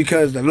issue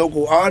because the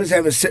local artists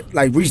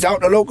haven't reached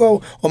out to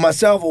Loco or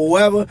myself or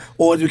whoever,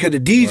 or is it because the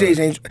DJs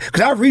ain't?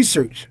 Because I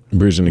research.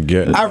 Bridging the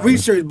gap. I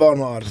research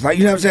Baltimore artists. Like,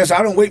 you know what I'm saying? So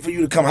I don't wait for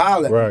you to come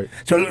holler at me. Right.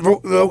 So,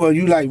 Loco,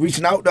 you like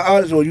reaching out to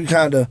artists or you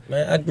kind of.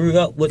 Man, I grew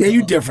up with. Yeah,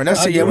 you different.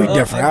 That's it. Yeah, we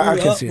different. I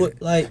can see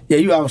it. Like, yeah,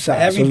 you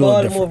outside. Every so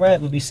Baltimore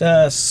rapper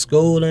besides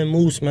Skull and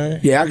Moose, man.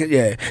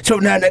 Yeah, So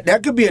now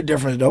that could be a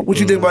difference, though. What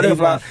you think about that,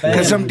 Fly?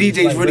 Because some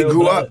DJs like really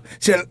grew up.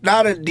 See, a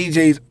lot of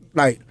DJs,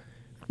 like,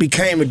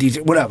 became a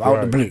DJ, whatever,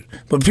 out the blue.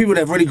 But people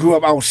that really grew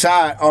up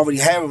outside already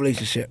have a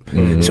relationship.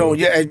 So,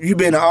 yeah, you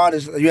being an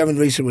artist, you having a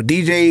relationship with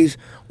DJs,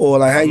 or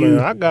like how you...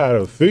 I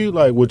gotta feel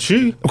like with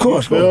you. Of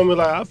course. You feel me?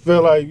 Like, I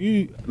feel like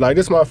you... Like,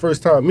 this is my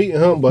first time meeting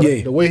him, but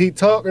the way he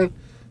talking,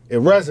 it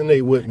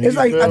resonate with me. It's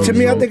like, to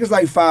me, I think it's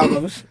like 5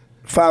 of us.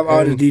 5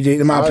 artists, DJs,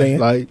 in my opinion.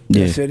 Like,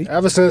 city.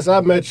 Ever since I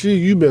met you,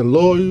 you've been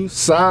loyal,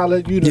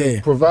 solid. You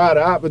done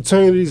provided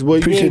opportunities where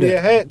you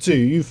didn't had to.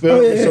 You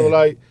feel me? So,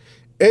 like,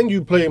 and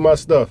you play my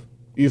stuff.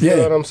 You feel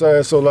what I'm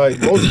saying? So, like,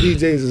 most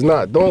DJs is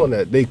not doing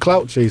that. They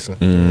clout chasing.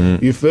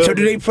 You feel So,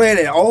 do they play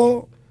it at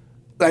all?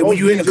 Like, when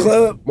you in the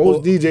club?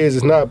 Most DJs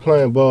is not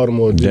playing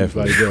Baltimore Jeff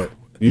like that.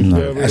 You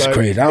feel me? That's like,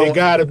 crazy. They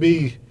gotta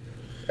be...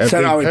 If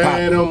they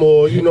paying them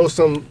or, you know,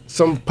 some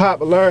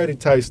popularity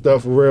type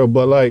stuff for real.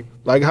 But,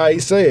 like how he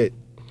said,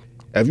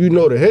 if you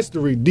know the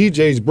history,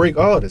 DJs break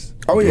artists.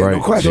 Oh, yeah,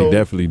 no question. They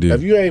definitely do.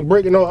 If you ain't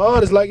breaking no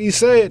artists, like he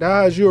said,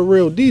 how is you a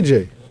real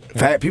DJ?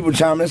 Fat people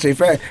chime in and say,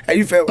 "Fat, how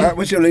you feel?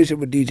 What's your relationship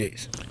with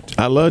DJs?"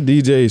 I love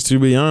DJs, to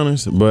be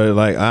honest, but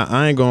like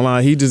I ain't gonna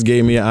lie, he just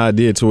gave me an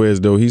idea to where as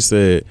though he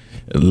said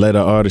let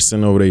an artist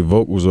send over their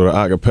vocals or the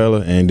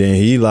acapella, and then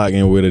he lock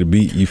in with a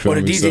beat. You feel me?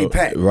 Or the DJ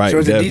pack. Right, so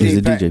it's a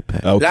DJ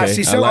pack. Okay, I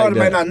see some artists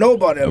might not know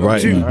about that,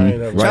 right? Too. Right.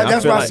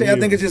 That's why I say I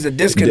think it's just a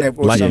disconnect.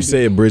 Like you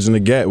said, bridging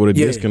the gap with a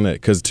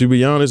disconnect. Because to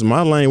be honest,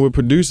 my lane with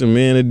producing,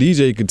 man, a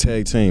DJ could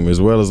tag team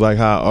as well as like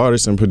how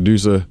artist and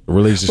producer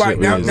relationship. Right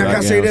now, is. can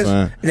I say this?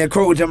 And then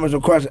Crow would jump into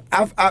a question.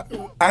 I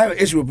have an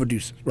issue with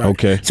producers. Right?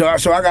 Okay. So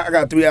I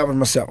got 3 albums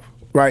myself.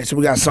 Right. So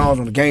we got songs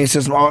on the game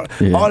system, all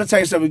the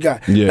type of stuff we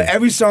got. Yeah. But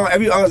every song,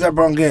 every artist I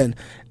brought in,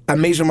 I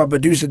made sure my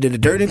producer did a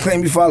dirty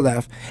claim before I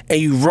left,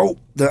 and you wrote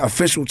the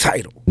official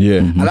title.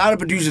 Yeah. A lot of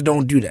producers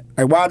don't do that.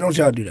 Like, why don't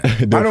y'all do that?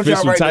 The why don't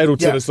official y'all write title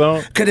to the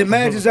song? Because it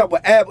matches up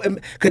with Apple.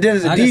 Because then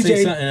as a I DJ, can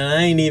say something and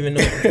I ain't even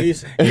know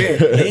producer.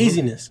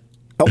 Laziness.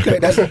 Okay,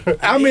 that's.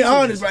 I mean,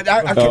 honest, but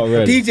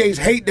DJs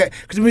hate that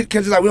because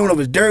it's like we don't know if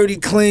it's dirty,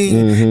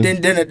 clean. Then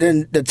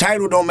the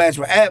title don't match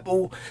with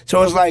Apple.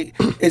 So it's like,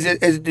 is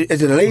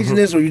it a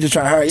laziness or you just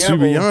trying to hurry up? To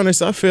be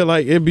honest, I feel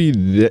like it be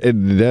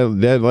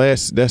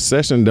that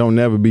session don't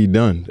never be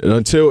done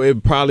until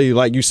it probably,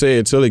 like you said,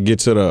 until it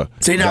gets to the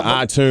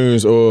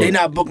iTunes or they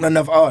not booking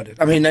enough artists.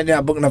 I mean, they're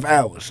not booking enough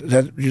hours. Is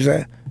that what you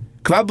saying?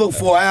 Because I book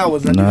 4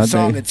 hours and do the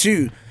song at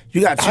 2. You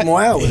got 2 more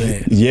hours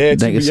in. Yeah,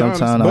 to be honest.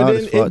 But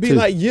then it'd be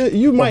like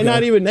you might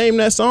not even name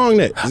that song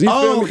that. You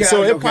feel me?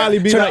 So it'd probably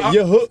be like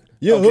your hook.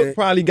 Your hook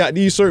probably got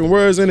these certain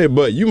words in it,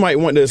 but you might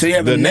want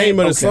the name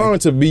of the song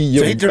to be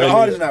your the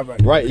artist not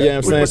right. Right, yeah,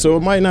 I'm saying. So it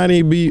might not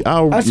even be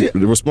our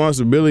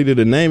responsibility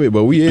to name it,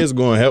 but we is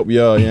going to help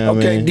y'all, you know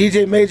what I mean?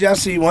 DJ Major, I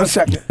see you 1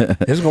 second.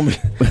 It's going to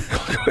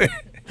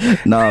be...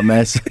 Nah,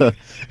 man.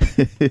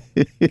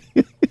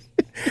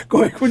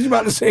 Go ahead. What you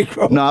about to say,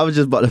 Crow? No, I was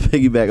just about to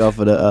piggyback off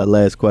of the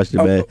last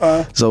question, man.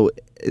 So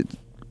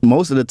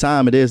most of the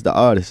time it is the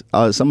artist.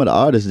 Some of the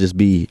artists just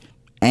be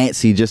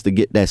antsy just to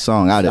get that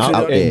song out there.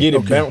 And get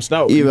it bounced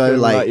out. Even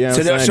like, you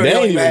know so they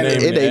ain't even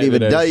it ain't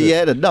even done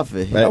yet or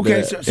nothing.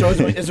 Okay, so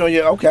it's on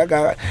your. Okay, I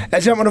got it.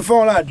 Let's jump on the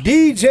phone line.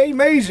 DJ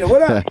Major,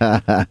 what up?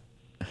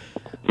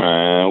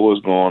 Man,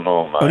 what's going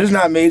on, man? Oh, this is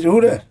not Major.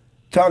 Who this?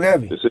 Talk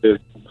heavy. This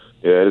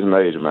is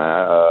Major,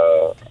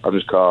 man. I'm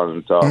just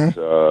calling to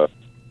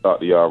talk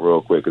to y'all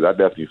real quick because I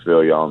definitely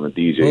feel y'all on the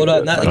DJ. Hold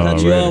up,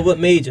 not you on what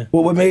Major?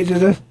 What Major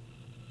is this?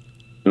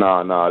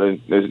 No,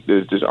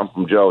 this I'm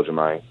from Georgia,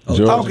 man.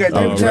 Georgia. Okay,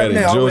 thanks for tapping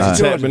in. Georgia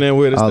tapping in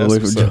with us. All the way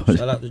from Georgia.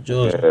 Shout out to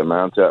Georgia. Yeah,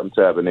 man, I'm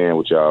tapping in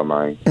with y'all,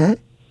 man.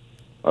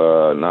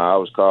 I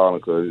was calling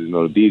because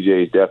the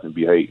DJs definitely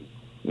be hating.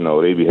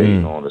 They be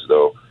hating on us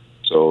though.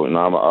 So I'm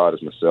an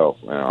artist myself,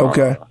 man.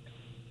 Okay.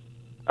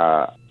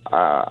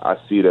 I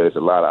see that it's a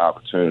lot of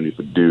opportunity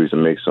for dudes to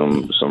make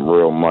some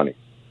real money,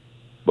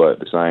 but at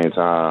the same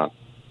time,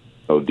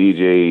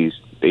 DJs,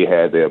 they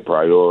have their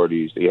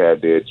priorities, they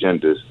have their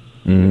agendas.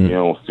 You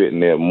don't fit in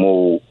their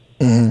mold.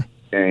 They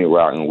ain't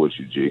rocking with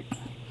you, G.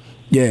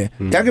 Yeah,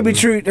 that could be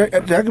true.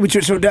 That could be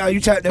true. So, Dow, you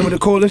tapped in with the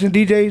coalition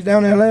DJs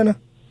down in Atlanta?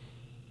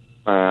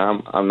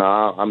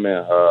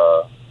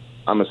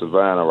 I'm in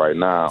Savannah right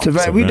now.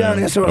 Savannah, we down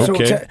there. So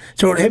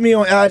hit me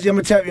on IG. I'm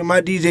gonna tap you. My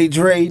DJ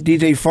Dre,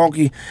 DJ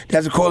Funky.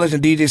 That's a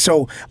coalition DJ.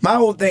 So my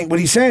whole thing, what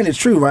he's saying is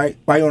true, right?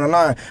 Right on the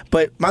line.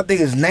 But my thing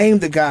is name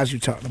the guys you're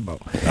talking about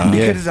because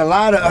there's a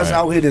lot of us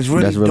out here that's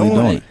really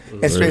doing it.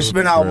 And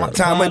spend our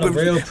time.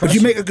 But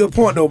you make a good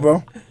point though,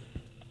 bro.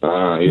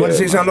 You want to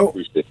say something,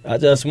 though? I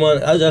just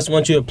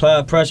want you to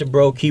apply pressure,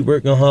 bro. Keep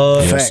working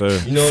hard. Yes, sir.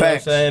 You know what I'm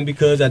saying?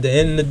 Because at the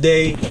end of the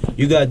day,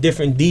 you got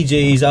different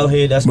DJs out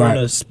here that's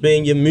gonna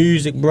spin your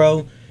music,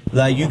 bro.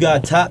 Like you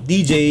got top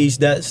DJs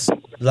that's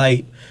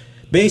like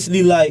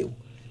basically like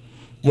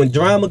when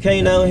Drama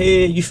came out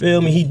here, you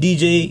feel me? He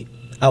DJ'd.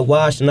 I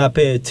watched and I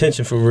paid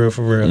attention for real.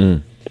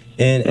 And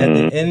at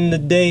the end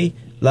of the day,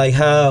 like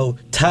how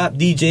top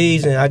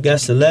DJs and I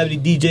guess celebrity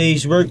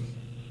DJs work.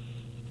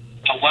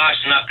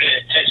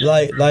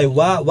 Like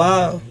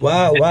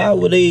why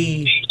would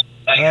they?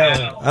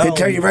 They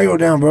turn your radio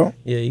down, bro.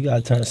 Yeah, you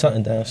gotta turn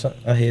something down.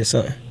 I hear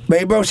something.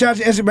 Hey, bro, shout out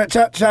to Instagram.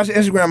 Shout out to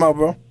Instagram out,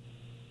 bro.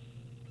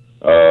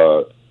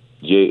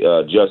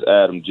 Just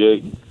Adam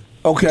J.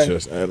 Okay.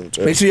 Just Adam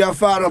J. Make sure y'all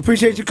follow.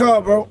 Appreciate your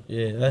call, bro.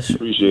 Yeah, that's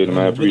appreciate it,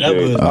 man. Appreciate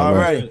it. All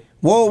right.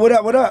 Whoa, what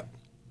up? What up?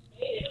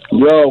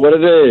 Yo, what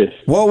it is?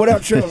 Whoa, what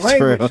up, Trill?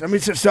 Language. Let me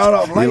just start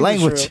off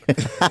language.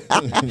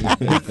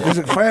 It's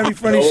a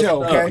family-friendly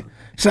show, okay?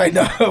 Say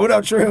no. What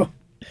up, Trill?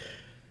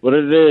 What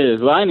it is?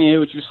 Well, I didn't hear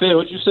what you said.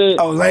 What you said?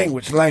 Oh,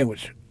 language.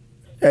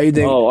 How you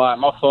think? Oh, all right.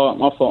 My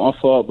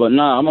fault. But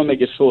nah, I'm gonna make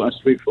it short and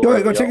sweet for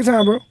you. Go take your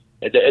time, bro.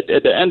 At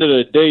the end of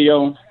the day,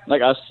 yo,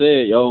 like I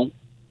said, yo,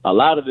 a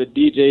lot of the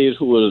DJs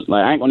who was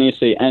like, I ain't gonna even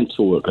say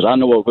into it because I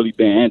know what really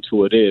being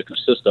into it is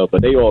consists of,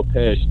 but they all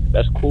passionate.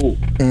 That's cool.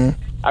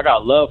 I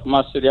got love for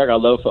my city. I got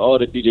love for all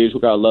the DJs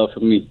who got love for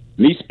me.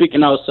 Me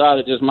speaking outside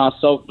of just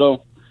myself,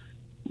 though,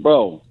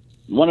 bro,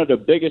 one of the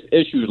biggest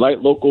issues, like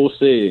Loco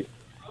said,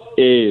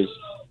 is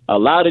a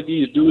lot of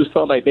these dudes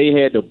felt like they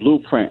had the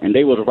blueprint and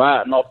they was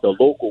riding off the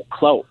local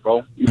clout,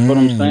 bro. You feel what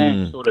I'm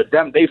saying? So to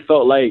them, they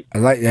felt like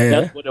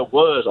that's what it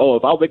was. Oh,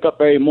 if I wake up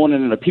every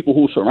morning and the people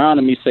who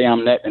surrounding me say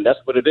I'm that, and that's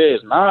what it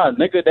is. Nah,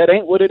 nigga, that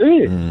ain't what it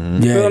is.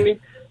 You feel me?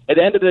 At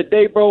the end of the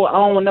day, bro, I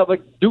don't never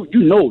do.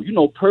 You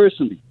know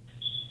personally.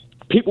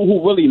 People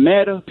who really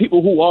matter,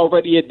 people who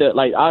already at the,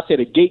 like I said,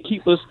 the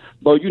gatekeepers,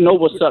 bro, you know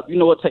what's up. You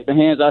know what type of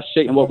hands I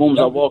shake and what rooms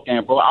I walk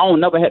in, bro. I don't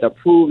never had to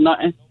prove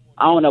nothing.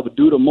 I don't ever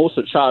do the most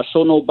to try to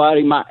show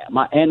nobody my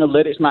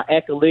analytics, my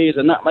accolades,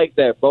 and nothing like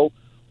that, bro.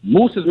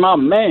 Moose is my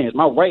man. It's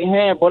my right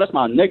hand, bro. That's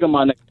my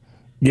nigga.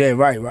 Yeah,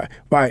 right.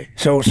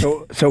 So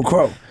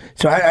Crow.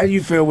 So how do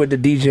you feel with the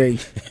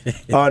DJ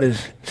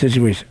artist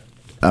situation?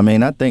 I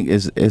mean, I think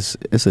it's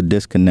a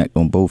disconnect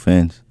on both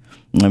ends.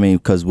 I mean,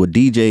 because with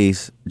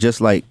DJs,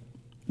 just like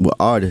with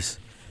artists,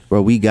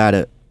 bro,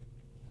 the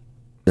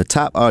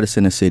top artists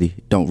in the city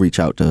don't reach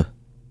out to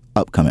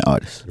upcoming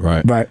artists.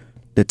 Right.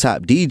 The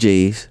top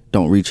DJs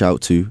don't reach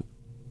out to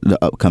the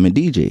upcoming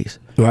DJs.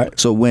 Right.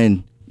 So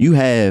when you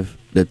have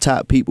the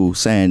top people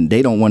saying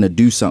they don't want to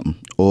do something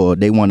or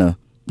they want to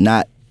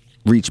not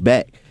reach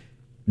back,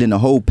 then the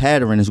whole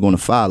pattern is going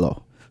to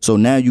follow. So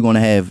now you're going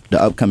to have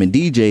the upcoming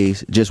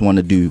DJs just want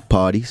to do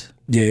parties.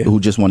 Yeah. Who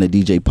just want to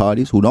DJ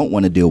parties, who don't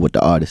want to deal with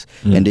the artists.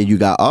 And then you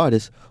got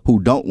artists who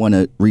don't want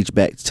to reach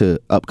back to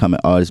upcoming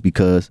artists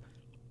because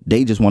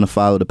they just want to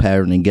follow the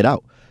pattern and get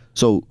out.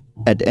 So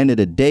at the end of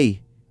the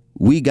day,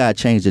 we got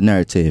to change the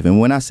narrative. And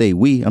when I say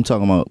we, I'm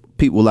talking about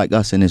people like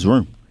us in this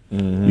room.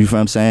 You feel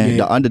what I'm saying?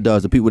 The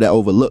underdogs, the people that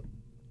overlook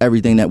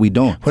everything that we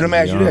doing. But let me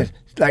ask you this.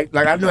 Like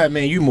I know that,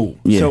 man, you move.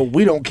 Yeah. So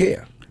we don't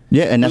care.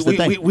 Yeah, and that's the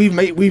thing. We've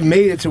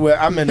made it to where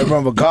I'm in the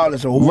room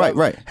regardless of whoever,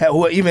 right.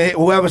 Even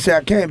whoever say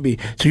I can't be.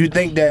 So you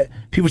think that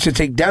people should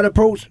take that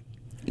approach?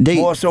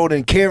 more so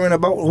than caring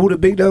about who the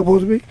big dog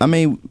supposed to be? I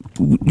mean,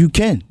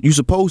 you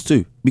supposed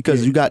to,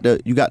 because you got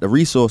the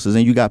resources,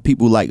 and you got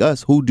people like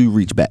us who do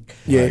reach back.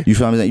 Yeah. You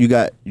feel what I'm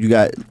saying? You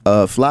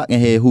got Flock in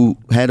here who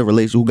got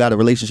a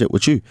relationship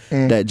with you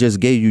that just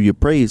gave you your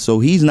praise. So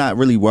he's not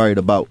really worried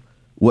about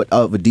what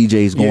other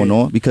DJs going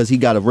on, because he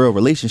got a real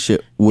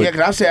relationship with,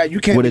 because I said you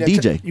can't with be a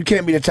DJ. You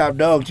can't be the top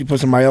dog till you put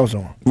somebody else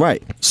on.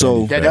 Right.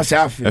 So that's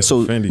how I feel.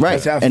 So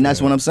right, and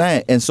that's what I'm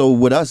saying. And so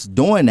with us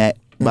doing that,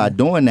 by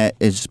doing that,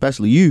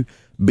 especially you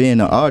being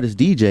an artist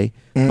DJ,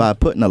 by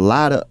putting a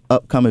lot of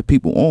upcoming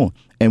people on.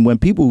 And when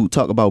people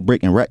talk about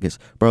breaking records,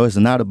 bro, it's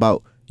not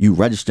about you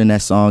registering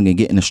that song and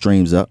getting the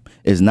streams up.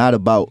 It's not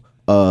about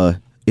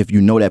if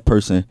you know that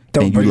person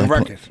and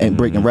you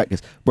breaking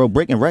records. Bro,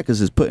 breaking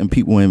records is putting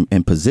people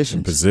in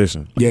position.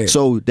 Yeah.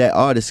 So that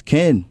artists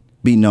can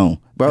be known.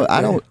 Bro,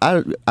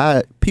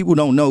 I people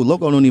don't know.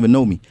 Loco don't even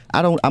know me.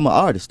 I'm an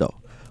artist though.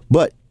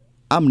 But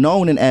I'm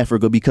known in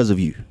Africa because of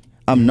you.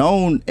 I'm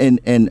known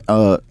in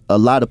a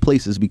lot of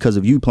places because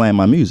of you playing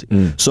my music.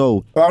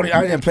 So I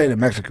didn't play it in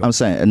Mexico. I'm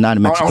saying not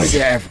in Mexico. I only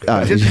did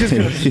Africa.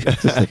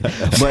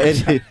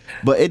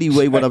 But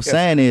anyway, what I'm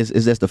saying is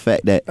that's the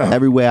fact that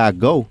everywhere I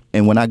go,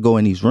 and when I go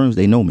in these rooms,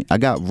 they know me. I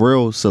got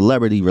real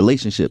celebrity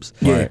relationships.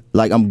 Yeah.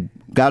 Like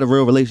got a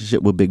real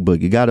relationship with Big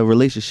Boogie. Got a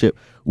relationship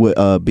with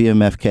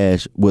BMF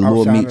Cash, with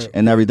Lil Meech,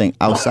 and everything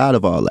outside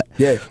of all that.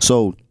 Yeah.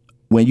 So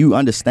when you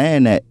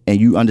understand that, and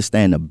you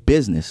understand the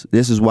business,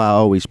 this is why I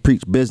always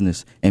preach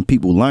business, and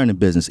people learning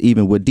business,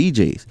 even with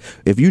DJs.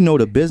 If you know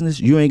the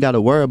business, you ain't got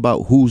to worry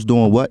about who's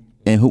doing what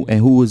and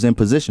who is in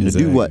position to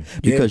do what,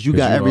 because you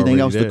got everything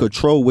else to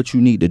control what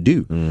you need to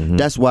do.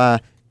 That's why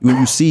when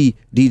you see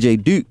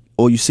DJ Duke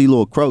or you see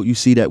Lil Crow, you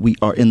see that we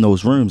are in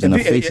those rooms, and the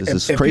faces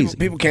is crazy.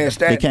 People can't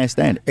stand it. They can't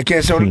stand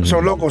it. So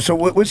Loco, so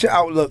what's your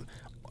outlook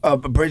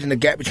of bridging the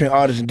gap between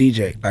artists and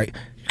DJ? Like,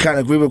 you kind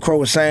of agree with Crow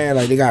was saying,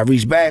 like they got to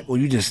reach back, or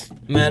you just...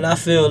 Man, I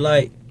feel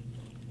like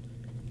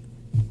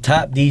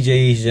top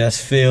DJs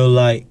just feel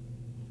like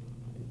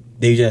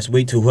they just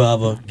wait till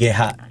whoever get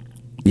hot.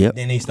 Yep.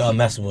 Then they start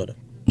messing with them.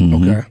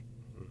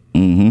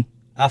 Okay.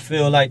 I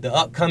feel like the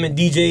upcoming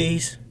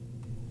DJs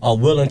are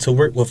willing to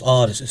work with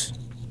artists.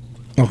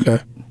 Okay.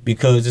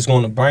 Because it's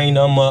going to bring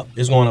them up.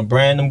 It's going to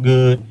brand them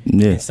good.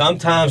 Yeah. And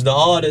sometimes the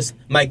artist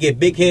might get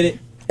big-headed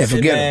and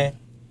forget it.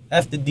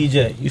 After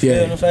DJ. You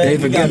feel what I'm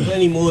saying? We got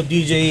plenty more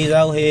DJs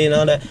out here and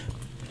all that.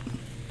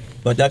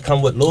 But that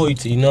come with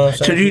loyalty, you know what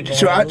I'm saying?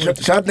 So I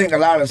think a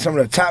lot of some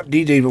of the top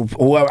DJs, or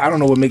whoever, I don't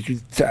know what makes you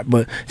top,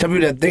 but some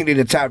people that think they're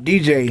the top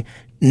DJ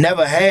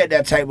never had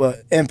that type of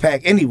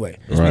impact anyway.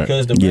 It's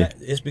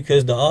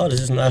because the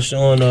artist is not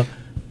showing the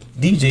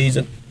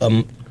DJs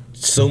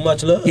so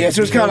much love. Yeah,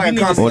 so it's kind of like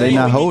they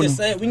not holding.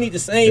 We need the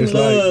same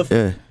love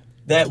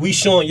that we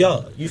showing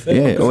y'all. You feel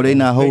me? Or they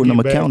not holding them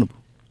accountable.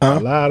 A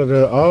lot of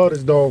the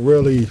artists don't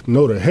really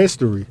know the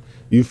history.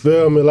 You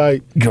feel me?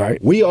 Like,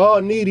 we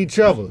all need each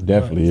other.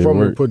 Definitely. From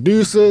the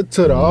producer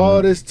to the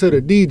artist to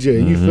the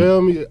DJ. You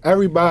feel me?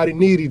 Everybody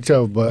need each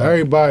other, but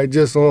everybody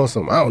just on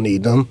some, I don't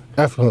need them.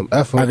 F them.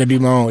 I can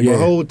do my own, The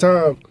whole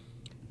time,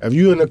 if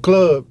you in the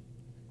club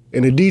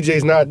and the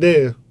DJ's not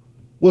there,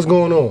 what's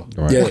going on?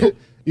 Yeah.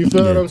 You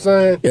feel what I'm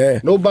saying? Yeah.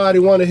 Nobody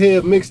want to hear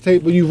a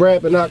mixtape but you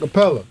rapping a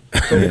cappella.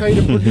 So pay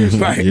the producer.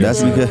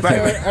 That's because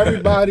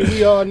everybody,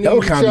 we all need each other. That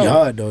would kind of be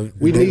hard, though.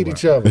 We need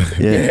each other.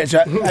 So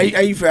how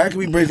you feel? How can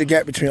we bridge the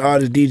gap between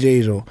artists,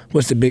 DJs, or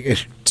what's the big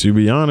issue? To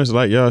be honest,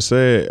 like y'all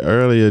said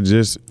earlier,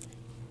 just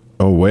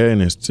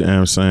awareness. You know what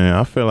I'm saying?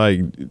 I feel like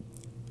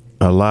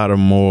a lot of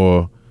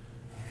more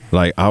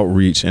like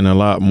outreach and a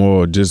lot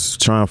more just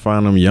trying to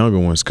find them younger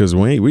ones, because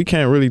we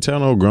can't really tell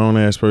no grown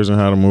ass person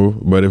how to move.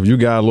 But if you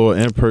got a little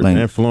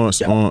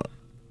influence on,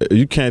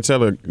 you can't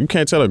tell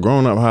a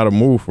grown up how to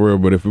move for real.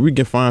 But if we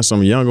can find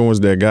some younger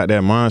ones that got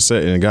that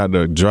mindset and got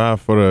the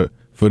drive for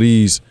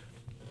these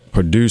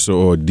producer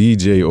or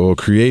DJ or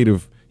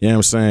creative, you know what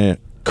I'm saying,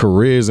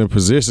 careers and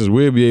positions,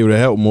 we'll be able to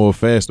help more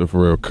faster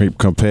for real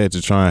compared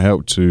to trying to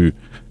help to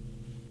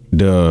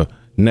the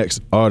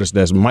next artist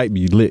that might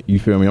be lit. You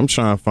feel me? I'm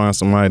trying to find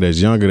somebody that's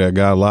younger, that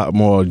got a lot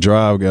more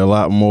drive, got a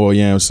lot more,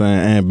 you know what I'm saying,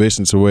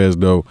 ambition, to where as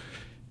though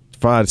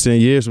 5 to 10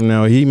 years from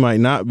now he might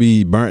not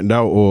be burnt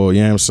out, or, you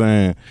know what I'm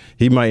saying,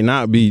 he might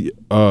not be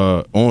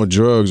on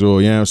drugs,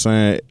 or, you know what I'm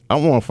saying. I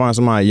want to find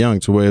somebody young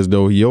to where as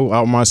though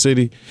out my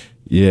city,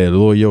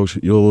 Lil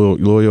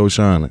Yo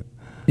shining.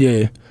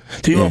 Yeah.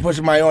 So you want to put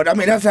somebody on. I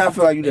mean, that's how I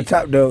feel like you the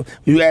top, though.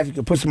 You actually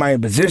can put somebody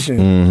in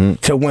position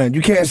to win.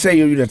 You can't say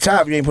you're the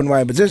top, you ain't putting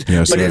nobody in position.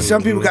 Yes, but then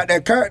some people got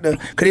that character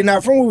because they're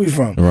not from where we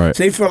from. Right.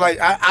 So they feel like,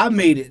 I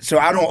made it, so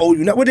I don't owe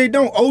you nothing. Well, they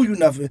don't owe you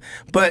nothing,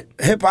 but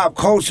hip-hop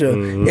culture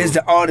is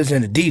the artist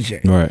and the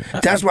DJ. Right.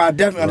 That's why I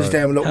definitely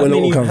understand where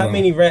Loco comes from. How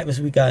many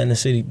rappers we got in the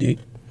city, dude?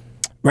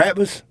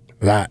 Rappers?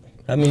 A lot.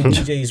 How many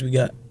DJs we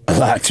got? A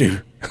lot,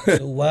 too.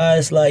 So why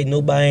it's like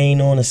nobody ain't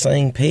on the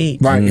same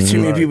page? Right, it's too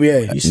many people,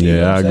 You see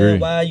what I'm I saying?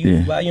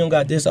 agree. Why you don't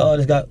got this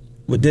artist got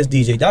with this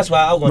DJ? That's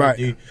why I want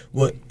to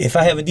do. If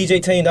I have a DJ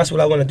team, that's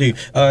what I want to do.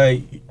 All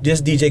right,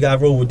 this DJ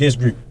got roll with this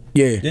group.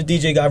 Yeah. This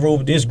DJ got rolled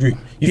with this group.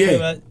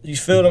 You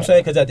feel what I'm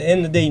saying? Because at the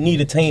end of the day, you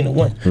need a team to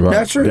win. Right.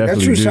 That's true.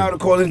 That's true. Shout out to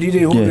calling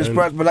DJ Hookah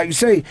Express. But like you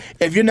say,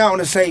 if you're not on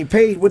the same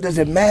page, what does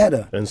it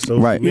matter? And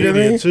social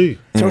media too.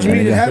 Social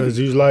media because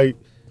you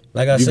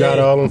like I said, got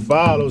all them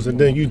follows, and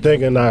then you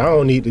thinking like I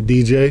don't need the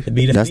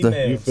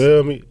DJ. You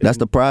feel me? That's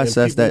the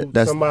process.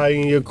 That's somebody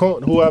in your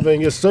corner, whoever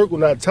in your circle,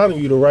 not telling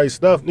you the right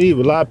stuff.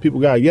 Neither a lot of people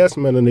got yes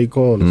men in their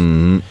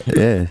corners.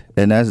 Yeah,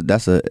 and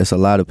it's a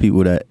lot of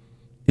people that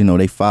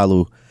they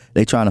follow.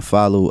 They trying to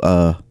follow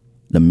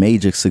the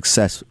major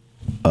success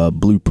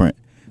blueprint.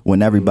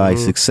 When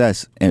everybody's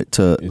success and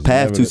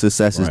path to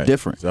success is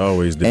different. It's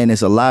always different. And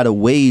it's a lot of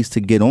ways to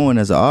get on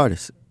as an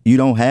artist. You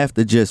don't have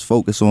to just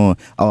focus on,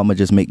 I'm gonna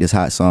just make this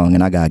hot song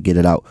and I gotta get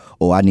it out.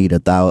 Or I need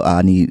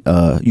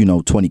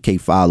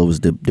 20K followers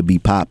to be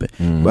popping.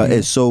 But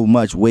it's so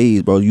much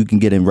ways, bro. You can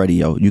get in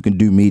radio, you can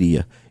do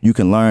media, you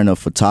can learn a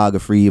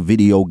photography, a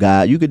video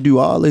guide. You can do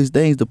all these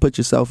things to put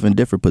yourself in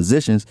different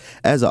positions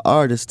as an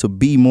artist to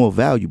be more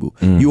valuable.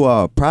 You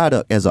are a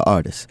product as an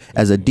artist.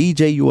 As a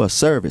DJ, you are a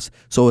service.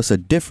 So it's a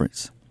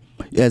difference.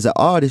 As an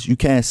artist, you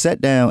can't sit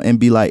down and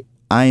be like,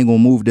 I ain't gonna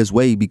move this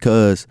way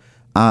because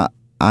I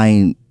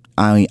ain't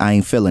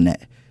feeling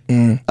that.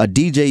 A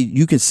DJ,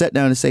 you can sit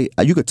down and say,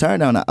 you could turn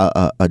down an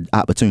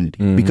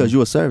opportunity because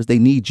you're a service. They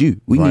need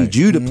you. We need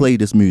you to play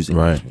this music.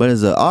 But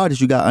as an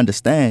artist, you got to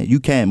understand you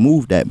can't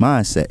move that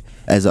mindset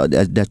as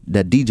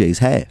that DJs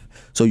have.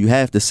 So you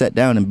have to sit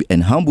down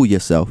and humble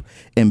yourself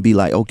and be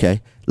like, okay,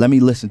 let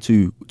me listen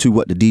to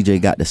what the DJ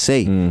got to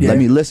say. Let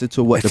me listen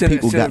to what the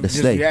people got to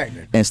say.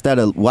 Instead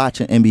of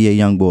watching NBA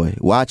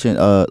YoungBoy, watching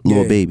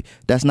Lil Baby.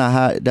 That's not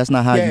how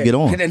you get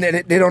on.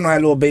 They don't know how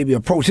Lil Baby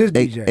approach his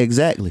DJ.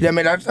 Exactly. Yeah, I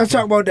mean, I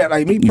talk about that.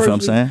 Like me personally, you feel what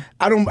I'm saying?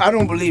 I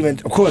don't believe in,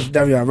 of course,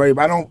 definitely radio,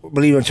 but I don't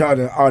believe in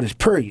charging artists,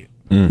 period.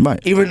 Right.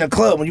 Even in the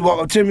club, when you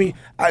walk up to me,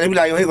 they be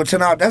like, yo, here go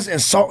 $10. That's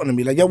insulting to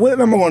me. Like, yo,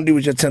 what am I gonna do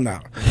with your $10?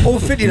 Or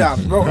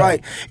 $50, bro?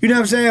 Like, you know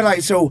what I'm saying?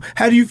 Like, so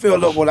how do you feel,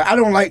 Loco? Like, I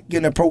don't like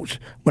getting approached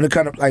when it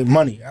comes to like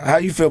money. How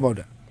do you feel about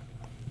that?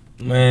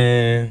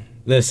 Man,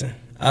 listen,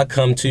 I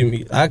come to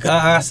me.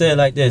 I say it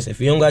like this: if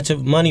you don't got your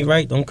money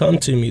right, don't come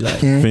to me. Like,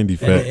 Fendi at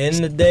the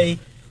end of the day,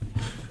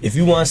 if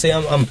you want to say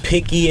I'm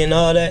picky and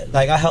all that,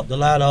 like I helped a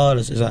lot of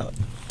artists out,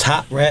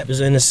 top rappers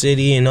in the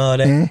city and all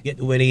that, get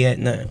to where they at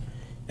now.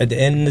 At the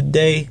end of the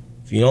day,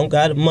 if you don't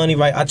got the money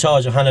right, I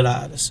charge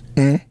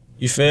 $100.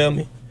 You feel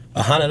me?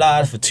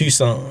 $100 for 2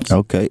 songs.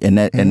 Okay, and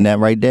that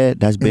right there,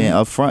 that's being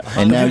upfront,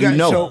 and now you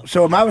know.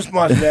 So my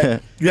response to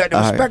that, you have to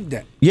respect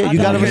that. Yeah, you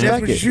gotta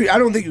respect it. I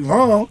don't think you're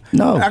wrong.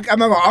 No, I'm not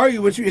gonna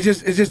argue with you. It's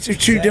just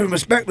two different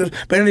perspectives.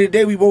 But at the end of the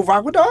day, we both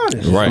rock with the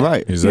artists.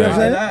 Right. Exactly. You know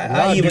what I'm saying?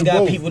 I even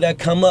got people that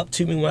come up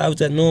to me when I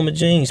was at Norma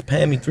Jeans,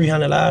 paying me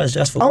 $300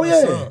 just for one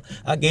song.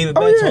 I gave it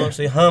back to him,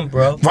 say,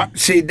 bro. Right.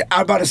 See,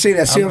 I'm about to say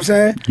that. See what I'm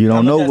saying? You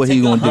don't know what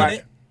he gonna do.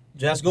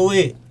 Just go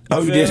ahead.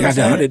 Oh, you just got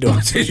the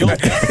 $100. Yo,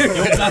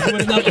 blocking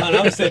with another $100.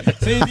 I would say,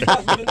 see, you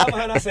blocking with another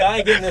 $100. I say, I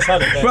ain't getting this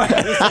 $100 back.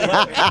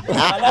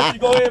 I let you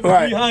go ahead for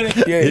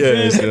 $300.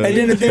 Yeah. And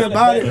then the thing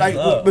about it, like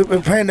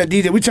we're playing the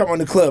DJ. We talking on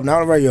the club,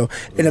 not on the radio.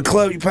 In the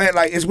club, you playing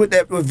like it's with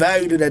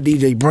value that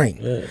DJ bring.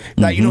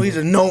 Like you know, he's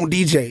a known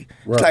DJ.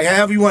 Right. Like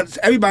however you want.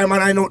 Everybody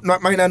might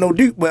not know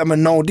Duke, but I'm a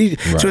known DJ.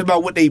 So it's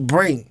about what they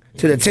bring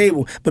to the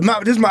table. But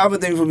this is my other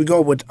thing before we go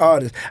with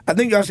artists. I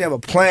think y'all should have a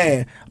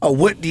plan of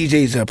what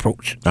DJs to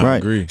approach. I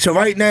agree. So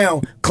right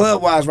now,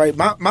 club wise, right,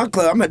 my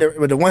club, I'm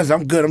with the Wednesday,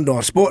 I'm good. I'm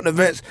doing sporting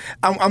events.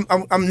 I'm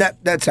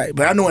not that type.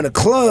 But I know in the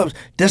clubs,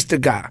 this the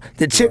guy.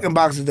 The chicken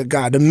box is the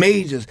guy. The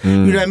majors, you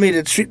know what I mean?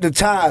 The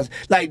ties,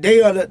 like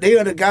they are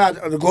the guys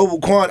of the global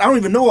quant. I don't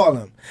even know all of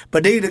them,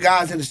 but they the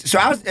guys in the. So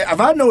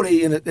if I know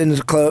they in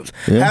the clubs,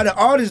 how the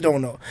artists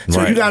don't know.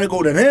 So you got to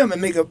go to them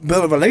and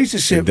build a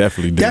relationship. They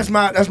definitely do. That's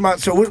my.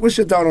 So what's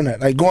your thought on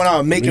that? Like going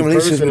out and making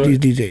relationships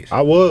with these DJs.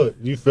 I would.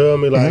 You feel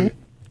me? Like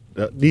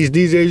these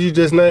DJs you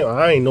just named,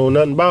 I ain't know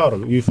nothing about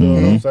them. You feel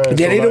what I'm saying?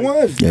 Yeah, they the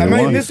ones. I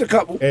might miss a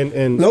couple.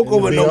 And Loco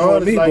would know more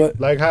than me, but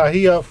like how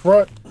he up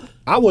front,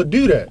 I would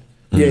do that.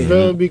 You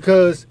feel me?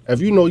 Because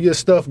if you know your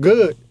stuff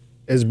good,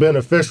 it's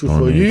beneficial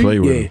for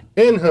you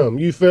and him.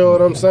 You feel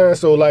what I'm saying?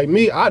 So like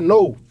me, I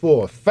know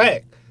for a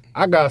fact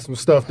I got some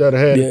stuff that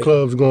had the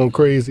clubs going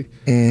crazy.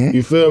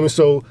 You feel me?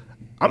 So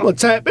I'm gonna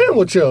tap in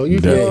with y'all. You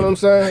feel what I'm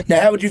saying?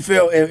 Now, how would you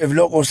feel if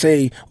Loco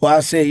say, well,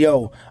 I say,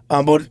 yo,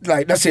 but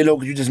like, let's say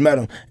Loco, you just met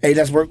him. Hey,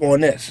 let's work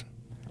on this.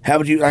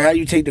 How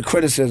you take the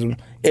criticism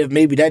if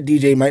maybe that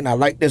DJ might not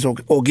like this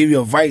or give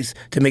you advice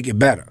to make it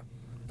better?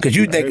 Because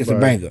you think it's a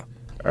banger.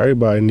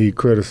 Everybody need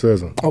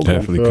criticism. Okay.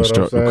 Definitely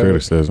constructive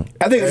criticism.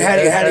 I think it's how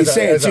they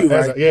say it too,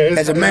 right?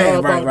 As a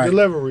man, right.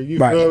 Delivery, you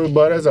feel me?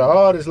 But as an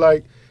artist,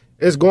 like,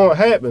 it's gonna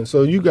happen,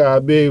 so you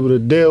gotta be able to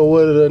deal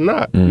with it or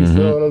not. You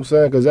feel what I'm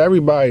saying? Because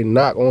everybody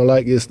not gonna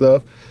like your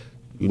stuff.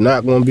 You're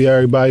not gonna be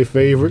everybody's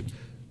favorite.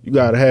 You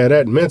gotta have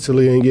that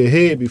mentally in your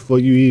head before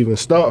you even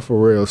start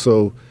for real.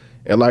 So,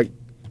 and like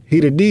he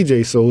the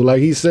DJ, so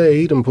like he said,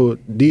 he done put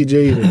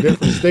DJ in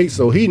different states,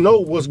 so he know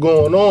what's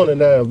going on in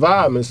that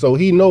environment. So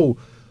he know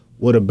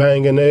what a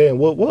bang in there and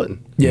what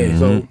wasn't. Yeah.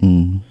 So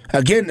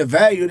again, the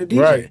value of the DJ.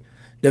 Right.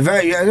 The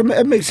value,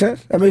 that makes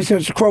sense. That makes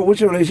sense. Crow, what's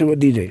your relationship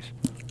with DJs?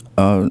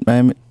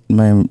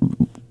 Man,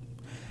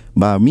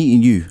 by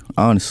meeting you,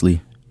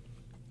 honestly,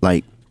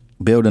 like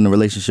building a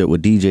relationship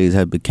with DJs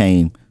have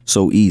became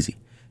so easy.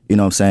 You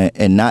know what I'm saying?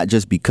 And not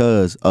just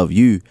because of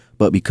you,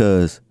 but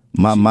because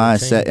my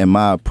mindset and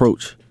my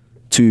approach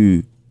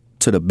to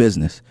the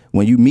business.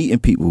 When you meeting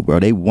people, bro,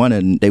 they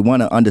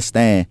wanna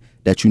understand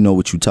that you know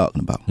what you're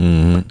talking about.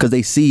 Because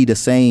they see the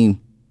same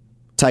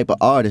type of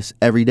artists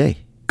every day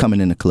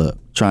coming in the club,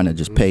 trying to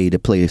just pay to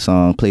play a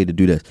song, pay to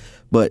do this.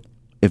 But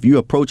if you're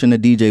approaching the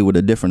DJ with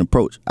a different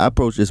approach, I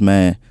approach this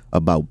man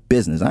about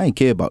business. I ain't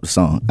care about the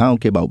song. I don't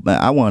care about, man,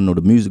 I want to know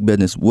the music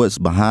business, what's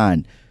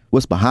behind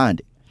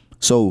it.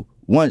 So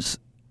once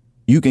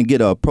you can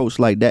get an approach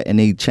like that and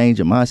they change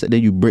your mindset,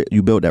 then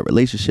you build that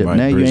relationship. Right,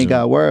 now you ain't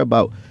got to worry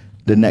about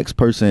the next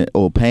person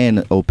or paying,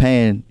 you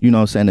know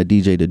what I'm saying, the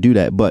DJ to do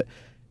that. But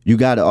you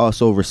got to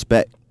also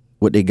respect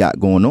what they got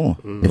going on.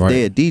 If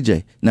they're a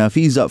DJ. Now, if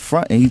he's up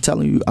front and he's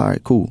telling you, all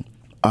right, cool.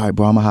 All right,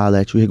 bro, I'm going to holler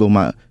at you. Here go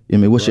my,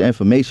 what's your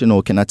information?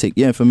 Or can I take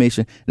your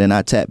information? Then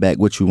I tap back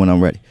with you when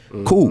I'm ready.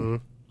 Cool.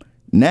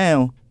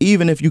 Now,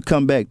 even if you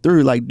come back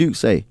through, like Duke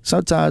say,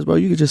 sometimes, bro,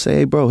 you can just say,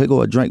 hey, bro, here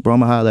go a drink, bro, I'm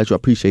going to holler at you, I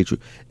appreciate you,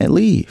 and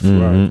leave.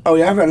 Right. Oh,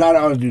 yeah, I've had a lot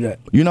of artists do that.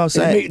 You know what I'm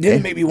saying?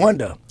 It made me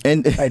wonder.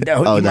 And like that,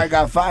 he might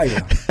got fired.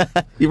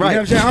 You're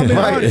right. You know what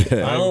I'm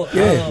saying? I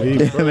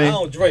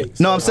don't drink.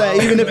 No, I'm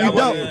saying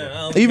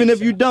even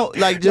if you don't,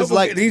 like just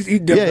like he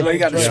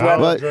got the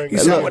sweater. He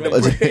said with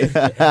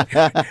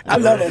the I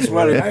love that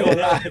sweater. I ain't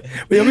gonna lie.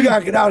 But we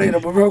gotta get out of here,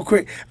 but real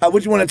quick,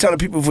 what you want to tell the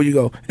people before you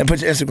go, and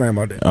put your Instagram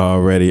out there.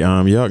 Already,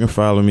 y'all can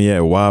follow me at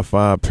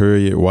Wi-Fi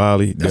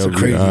Wally. That's a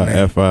crazy name.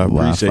 F-I.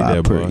 Appreciate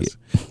that, boss.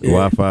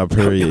 Wi-Fi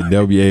WALLY.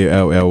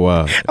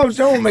 I was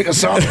trying to make a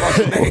song about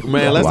the name.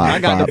 Man, I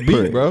got the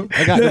beat, bro.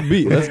 I got the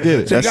beat. Let's get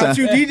it. So you got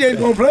two DJs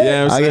gonna play it?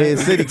 Yeah, I can hear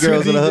City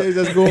Girls in the hook.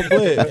 That's gonna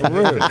play it, for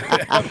real.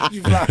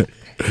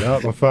 Y'all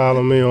can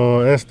follow me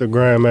on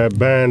Instagram at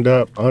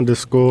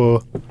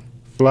bandup_flock.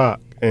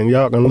 And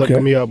y'all can look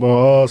me up on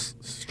all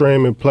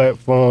streaming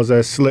platforms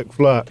at Slick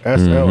Flock.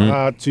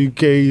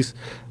 SLI2Ks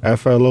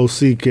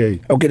FLOCK.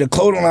 Okay, the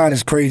clothing line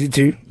is crazy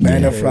too.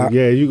 Bandup Flock.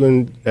 Yeah, you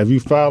can. If you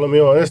follow me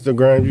on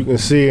Instagram, you can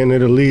see it and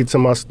it'll lead to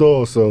my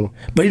store. So,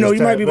 but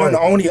you might be one of the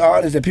only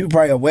artists that people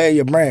probably wear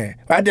your brand.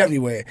 I definitely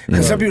wear it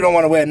because some people don't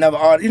want to wear another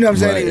artist. You know what I'm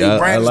saying? They need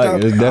brand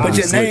stuff, but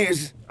your name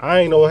is.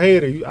 I ain't no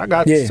hater. I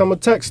got some of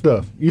tech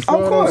stuff. You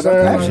feel what I'm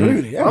saying?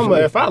 Absolutely.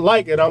 If I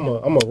like it, I'm a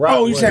rock.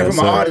 Oh, you saying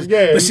from an artist?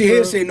 Yeah. But see,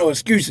 here say no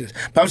excuses.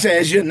 But I'm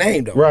saying it's your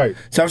name though. Right.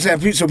 So I'm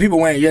saying so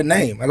people wearing your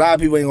name. A lot of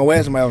people ain't gonna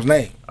wear somebody else's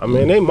name. I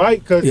mean, they might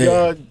because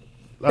y'all.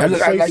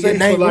 Like your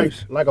name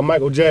like a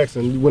Michael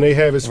Jackson when they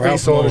have his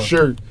face on the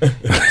shirt.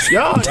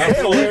 Y'all,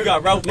 you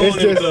got Ralph Lauren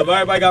in the club.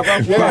 Everybody got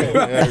Ralph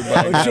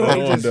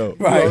Lauren.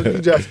 Right. You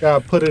just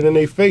gotta put it in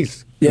their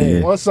face.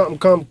 Yeah. Once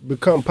something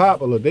become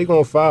popular, they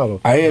gonna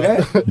follow. I hear that.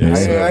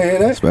 I hear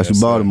that.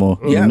 Especially Baltimore.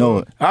 You know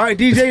it. All right,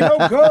 DJ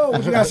Loco.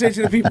 What you gotta say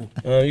to the people?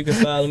 You can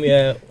follow me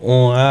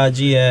on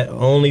IG at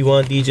only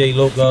one DJ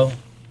Loco.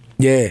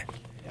 Yeah.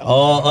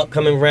 All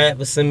upcoming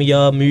rappers, send me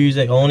y'all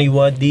music. Only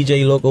one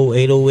DJ Loco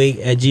 808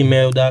 at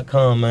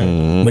gmail.com,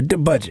 man. With the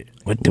budget.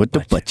 With the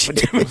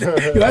budget.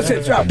 I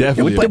said drop.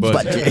 Definitely with the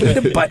budget.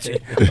 With the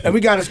budget. And we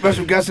got a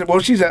special guest. Well,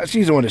 she's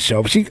on the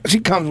show. She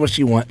comes when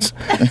she wants.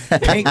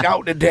 Pinked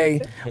out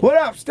today. What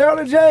up,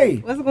 Sterling J?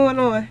 What's going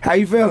on? How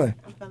you feeling?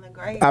 I'm feeling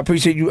great. I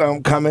appreciate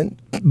you coming.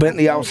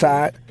 Bentley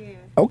outside.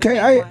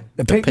 Okay,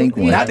 the pink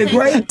one. Not the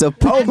gray? The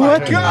pink one.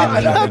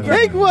 God, not the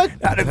pink one.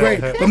 Not the gray.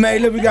 But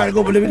man, look, we gotta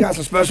go. But we got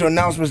some special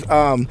announcements.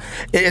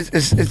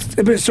 It's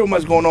been so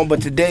much going on.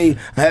 But today,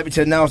 I'm happy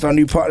to announce our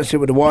new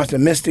partnership with the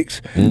Washington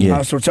Mystics.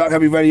 So Talk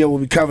Happy Radio will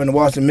be covering the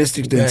Washington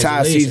Mystics the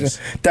entire season.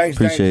 Thanks.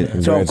 Appreciate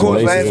it. So of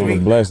course, last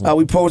week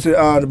we posted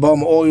the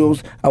Baltimore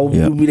Orioles.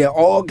 We'll be there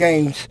all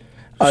games.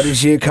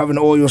 This year covering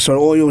the Orioles. So the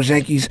Orioles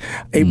Yankees,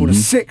 April the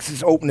 6th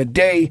is open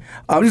today.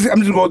 I'm just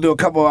going to do a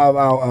couple of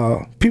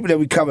our people that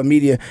we cover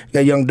media. We got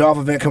a Young Dolph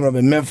event coming up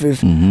in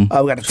Memphis. We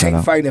got a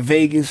tank fight in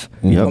Vegas.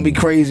 It's going to be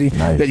crazy.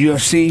 Nice. The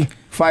UFC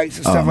fights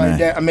and stuff like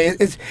that. I mean,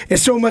 it's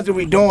so much that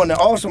we're doing. And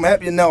also, I'm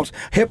happy to announce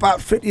Hip Hop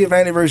 50th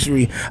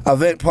Anniversary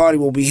event party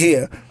will be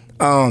here.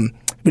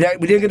 We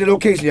didn't get the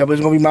location yet, but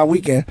it's going to be my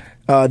weekend.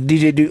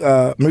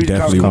 DJ Music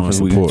Conference.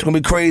 It's going to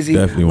be crazy.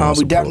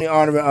 We definitely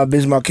honor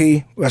Biz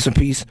Marquis. Rest in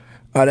peace.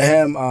 To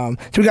him.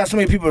 So we got so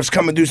many people that's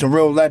coming through, some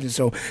real legends.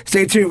 So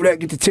stay tuned for that.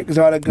 Get the tickets,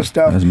 all that good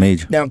stuff. That's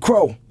major. Now,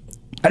 Crow,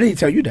 I didn't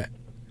tell you that.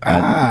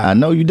 I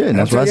know you didn't.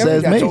 That's why I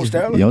said it's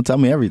major. You don't tell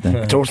me everything.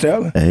 I told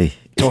Sterling. Hey.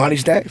 Told Honey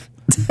Stacks.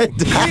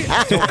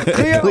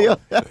 Cleo.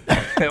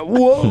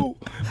 Whoa.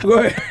 Go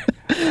ahead.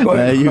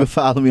 Man, you can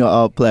follow me on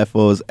all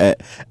platforms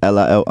at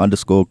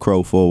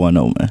LIL_Crow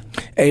 410, man.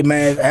 Hey,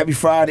 man, happy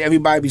Friday.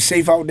 Everybody be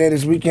safe out there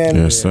this weekend.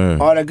 Yes, sir.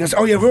 All that good stuff.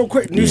 Oh, yeah, real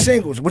quick, new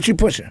singles. What you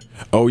pushing?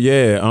 Oh,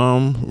 yeah.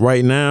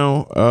 Right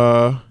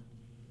now,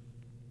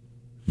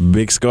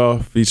 Big Scar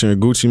featuring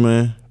Gucci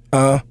Man.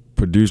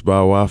 Produced by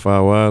Wi-Fi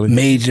Wally.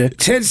 Major.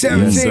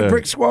 1017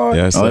 Brick Squad.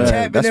 Yes, sir.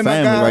 Tapping in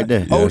my guy. right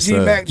there. OG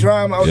Mac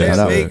Drama out there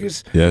in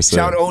Vegas. Yes, sir.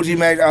 Shout out to OG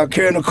Mac,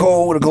 Karen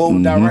Nicole, the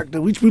Golden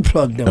Director. We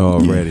plugged them.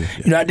 Already.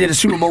 You know, I did a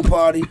Super Bowl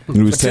party for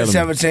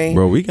 1017.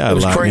 Bro, we got a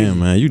lot in,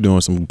 man. You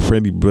doing some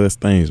pretty blessed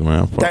things,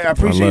 man. I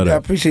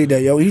appreciate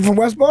that, yo. You from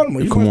West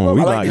Baltimore? Come on,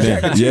 we like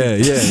that. Yeah.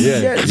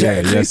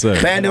 Yes,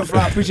 sir. Band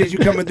Fly, appreciate you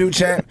coming through,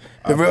 champ.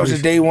 The real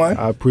since day one.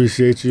 I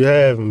appreciate you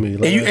having me.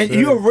 And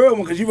you a real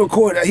one because you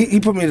recorded. He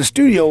put me in the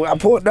studio. I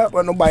pulled up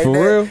on nobody for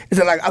there. Real? It's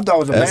like I thought it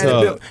was a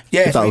bandit built.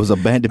 Yeah, I thought it was a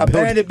bandit built. A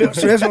bandit built.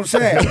 So that's what I'm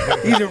saying.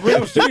 He's a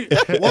real street.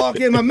 Walk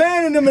in, my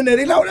man and them in there.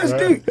 They know that's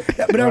dude.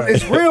 But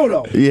it's real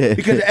though. Yeah.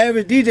 Because the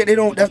average DJ, they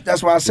don't.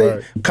 That's why I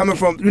say coming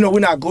from. You know, we're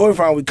not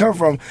glorifying where we come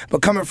from,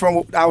 but coming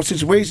from our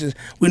situations,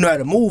 we know how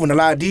to move. And a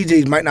lot of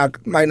DJs might not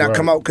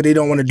come out because they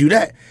don't want to do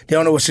that. They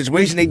don't know what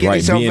situation they get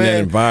themselves in. That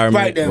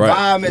environment. Right, the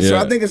environment. So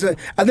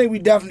I think we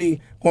definitely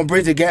gonna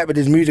bridge the gap at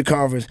this music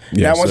conference.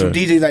 And I want some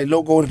DJs like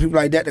Loco and people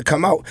like that to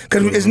come out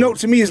because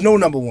to me it's no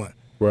number one.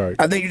 Right.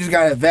 I think you just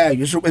gotta have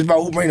value. It's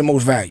about who bring the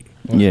most value.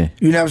 Yeah.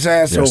 You know what I'm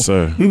saying? So yes,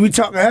 sir. we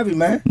talking heavy,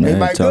 man.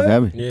 Everybody talk good?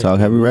 heavy. Yeah. Talk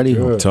heavy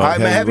radio. All right,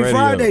 man. Happy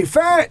Friday.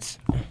 Fats.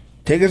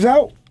 Take us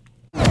out.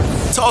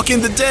 Talk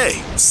in the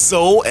day,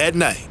 soul at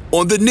night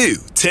on the new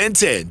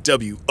 1010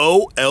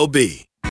 WOLB.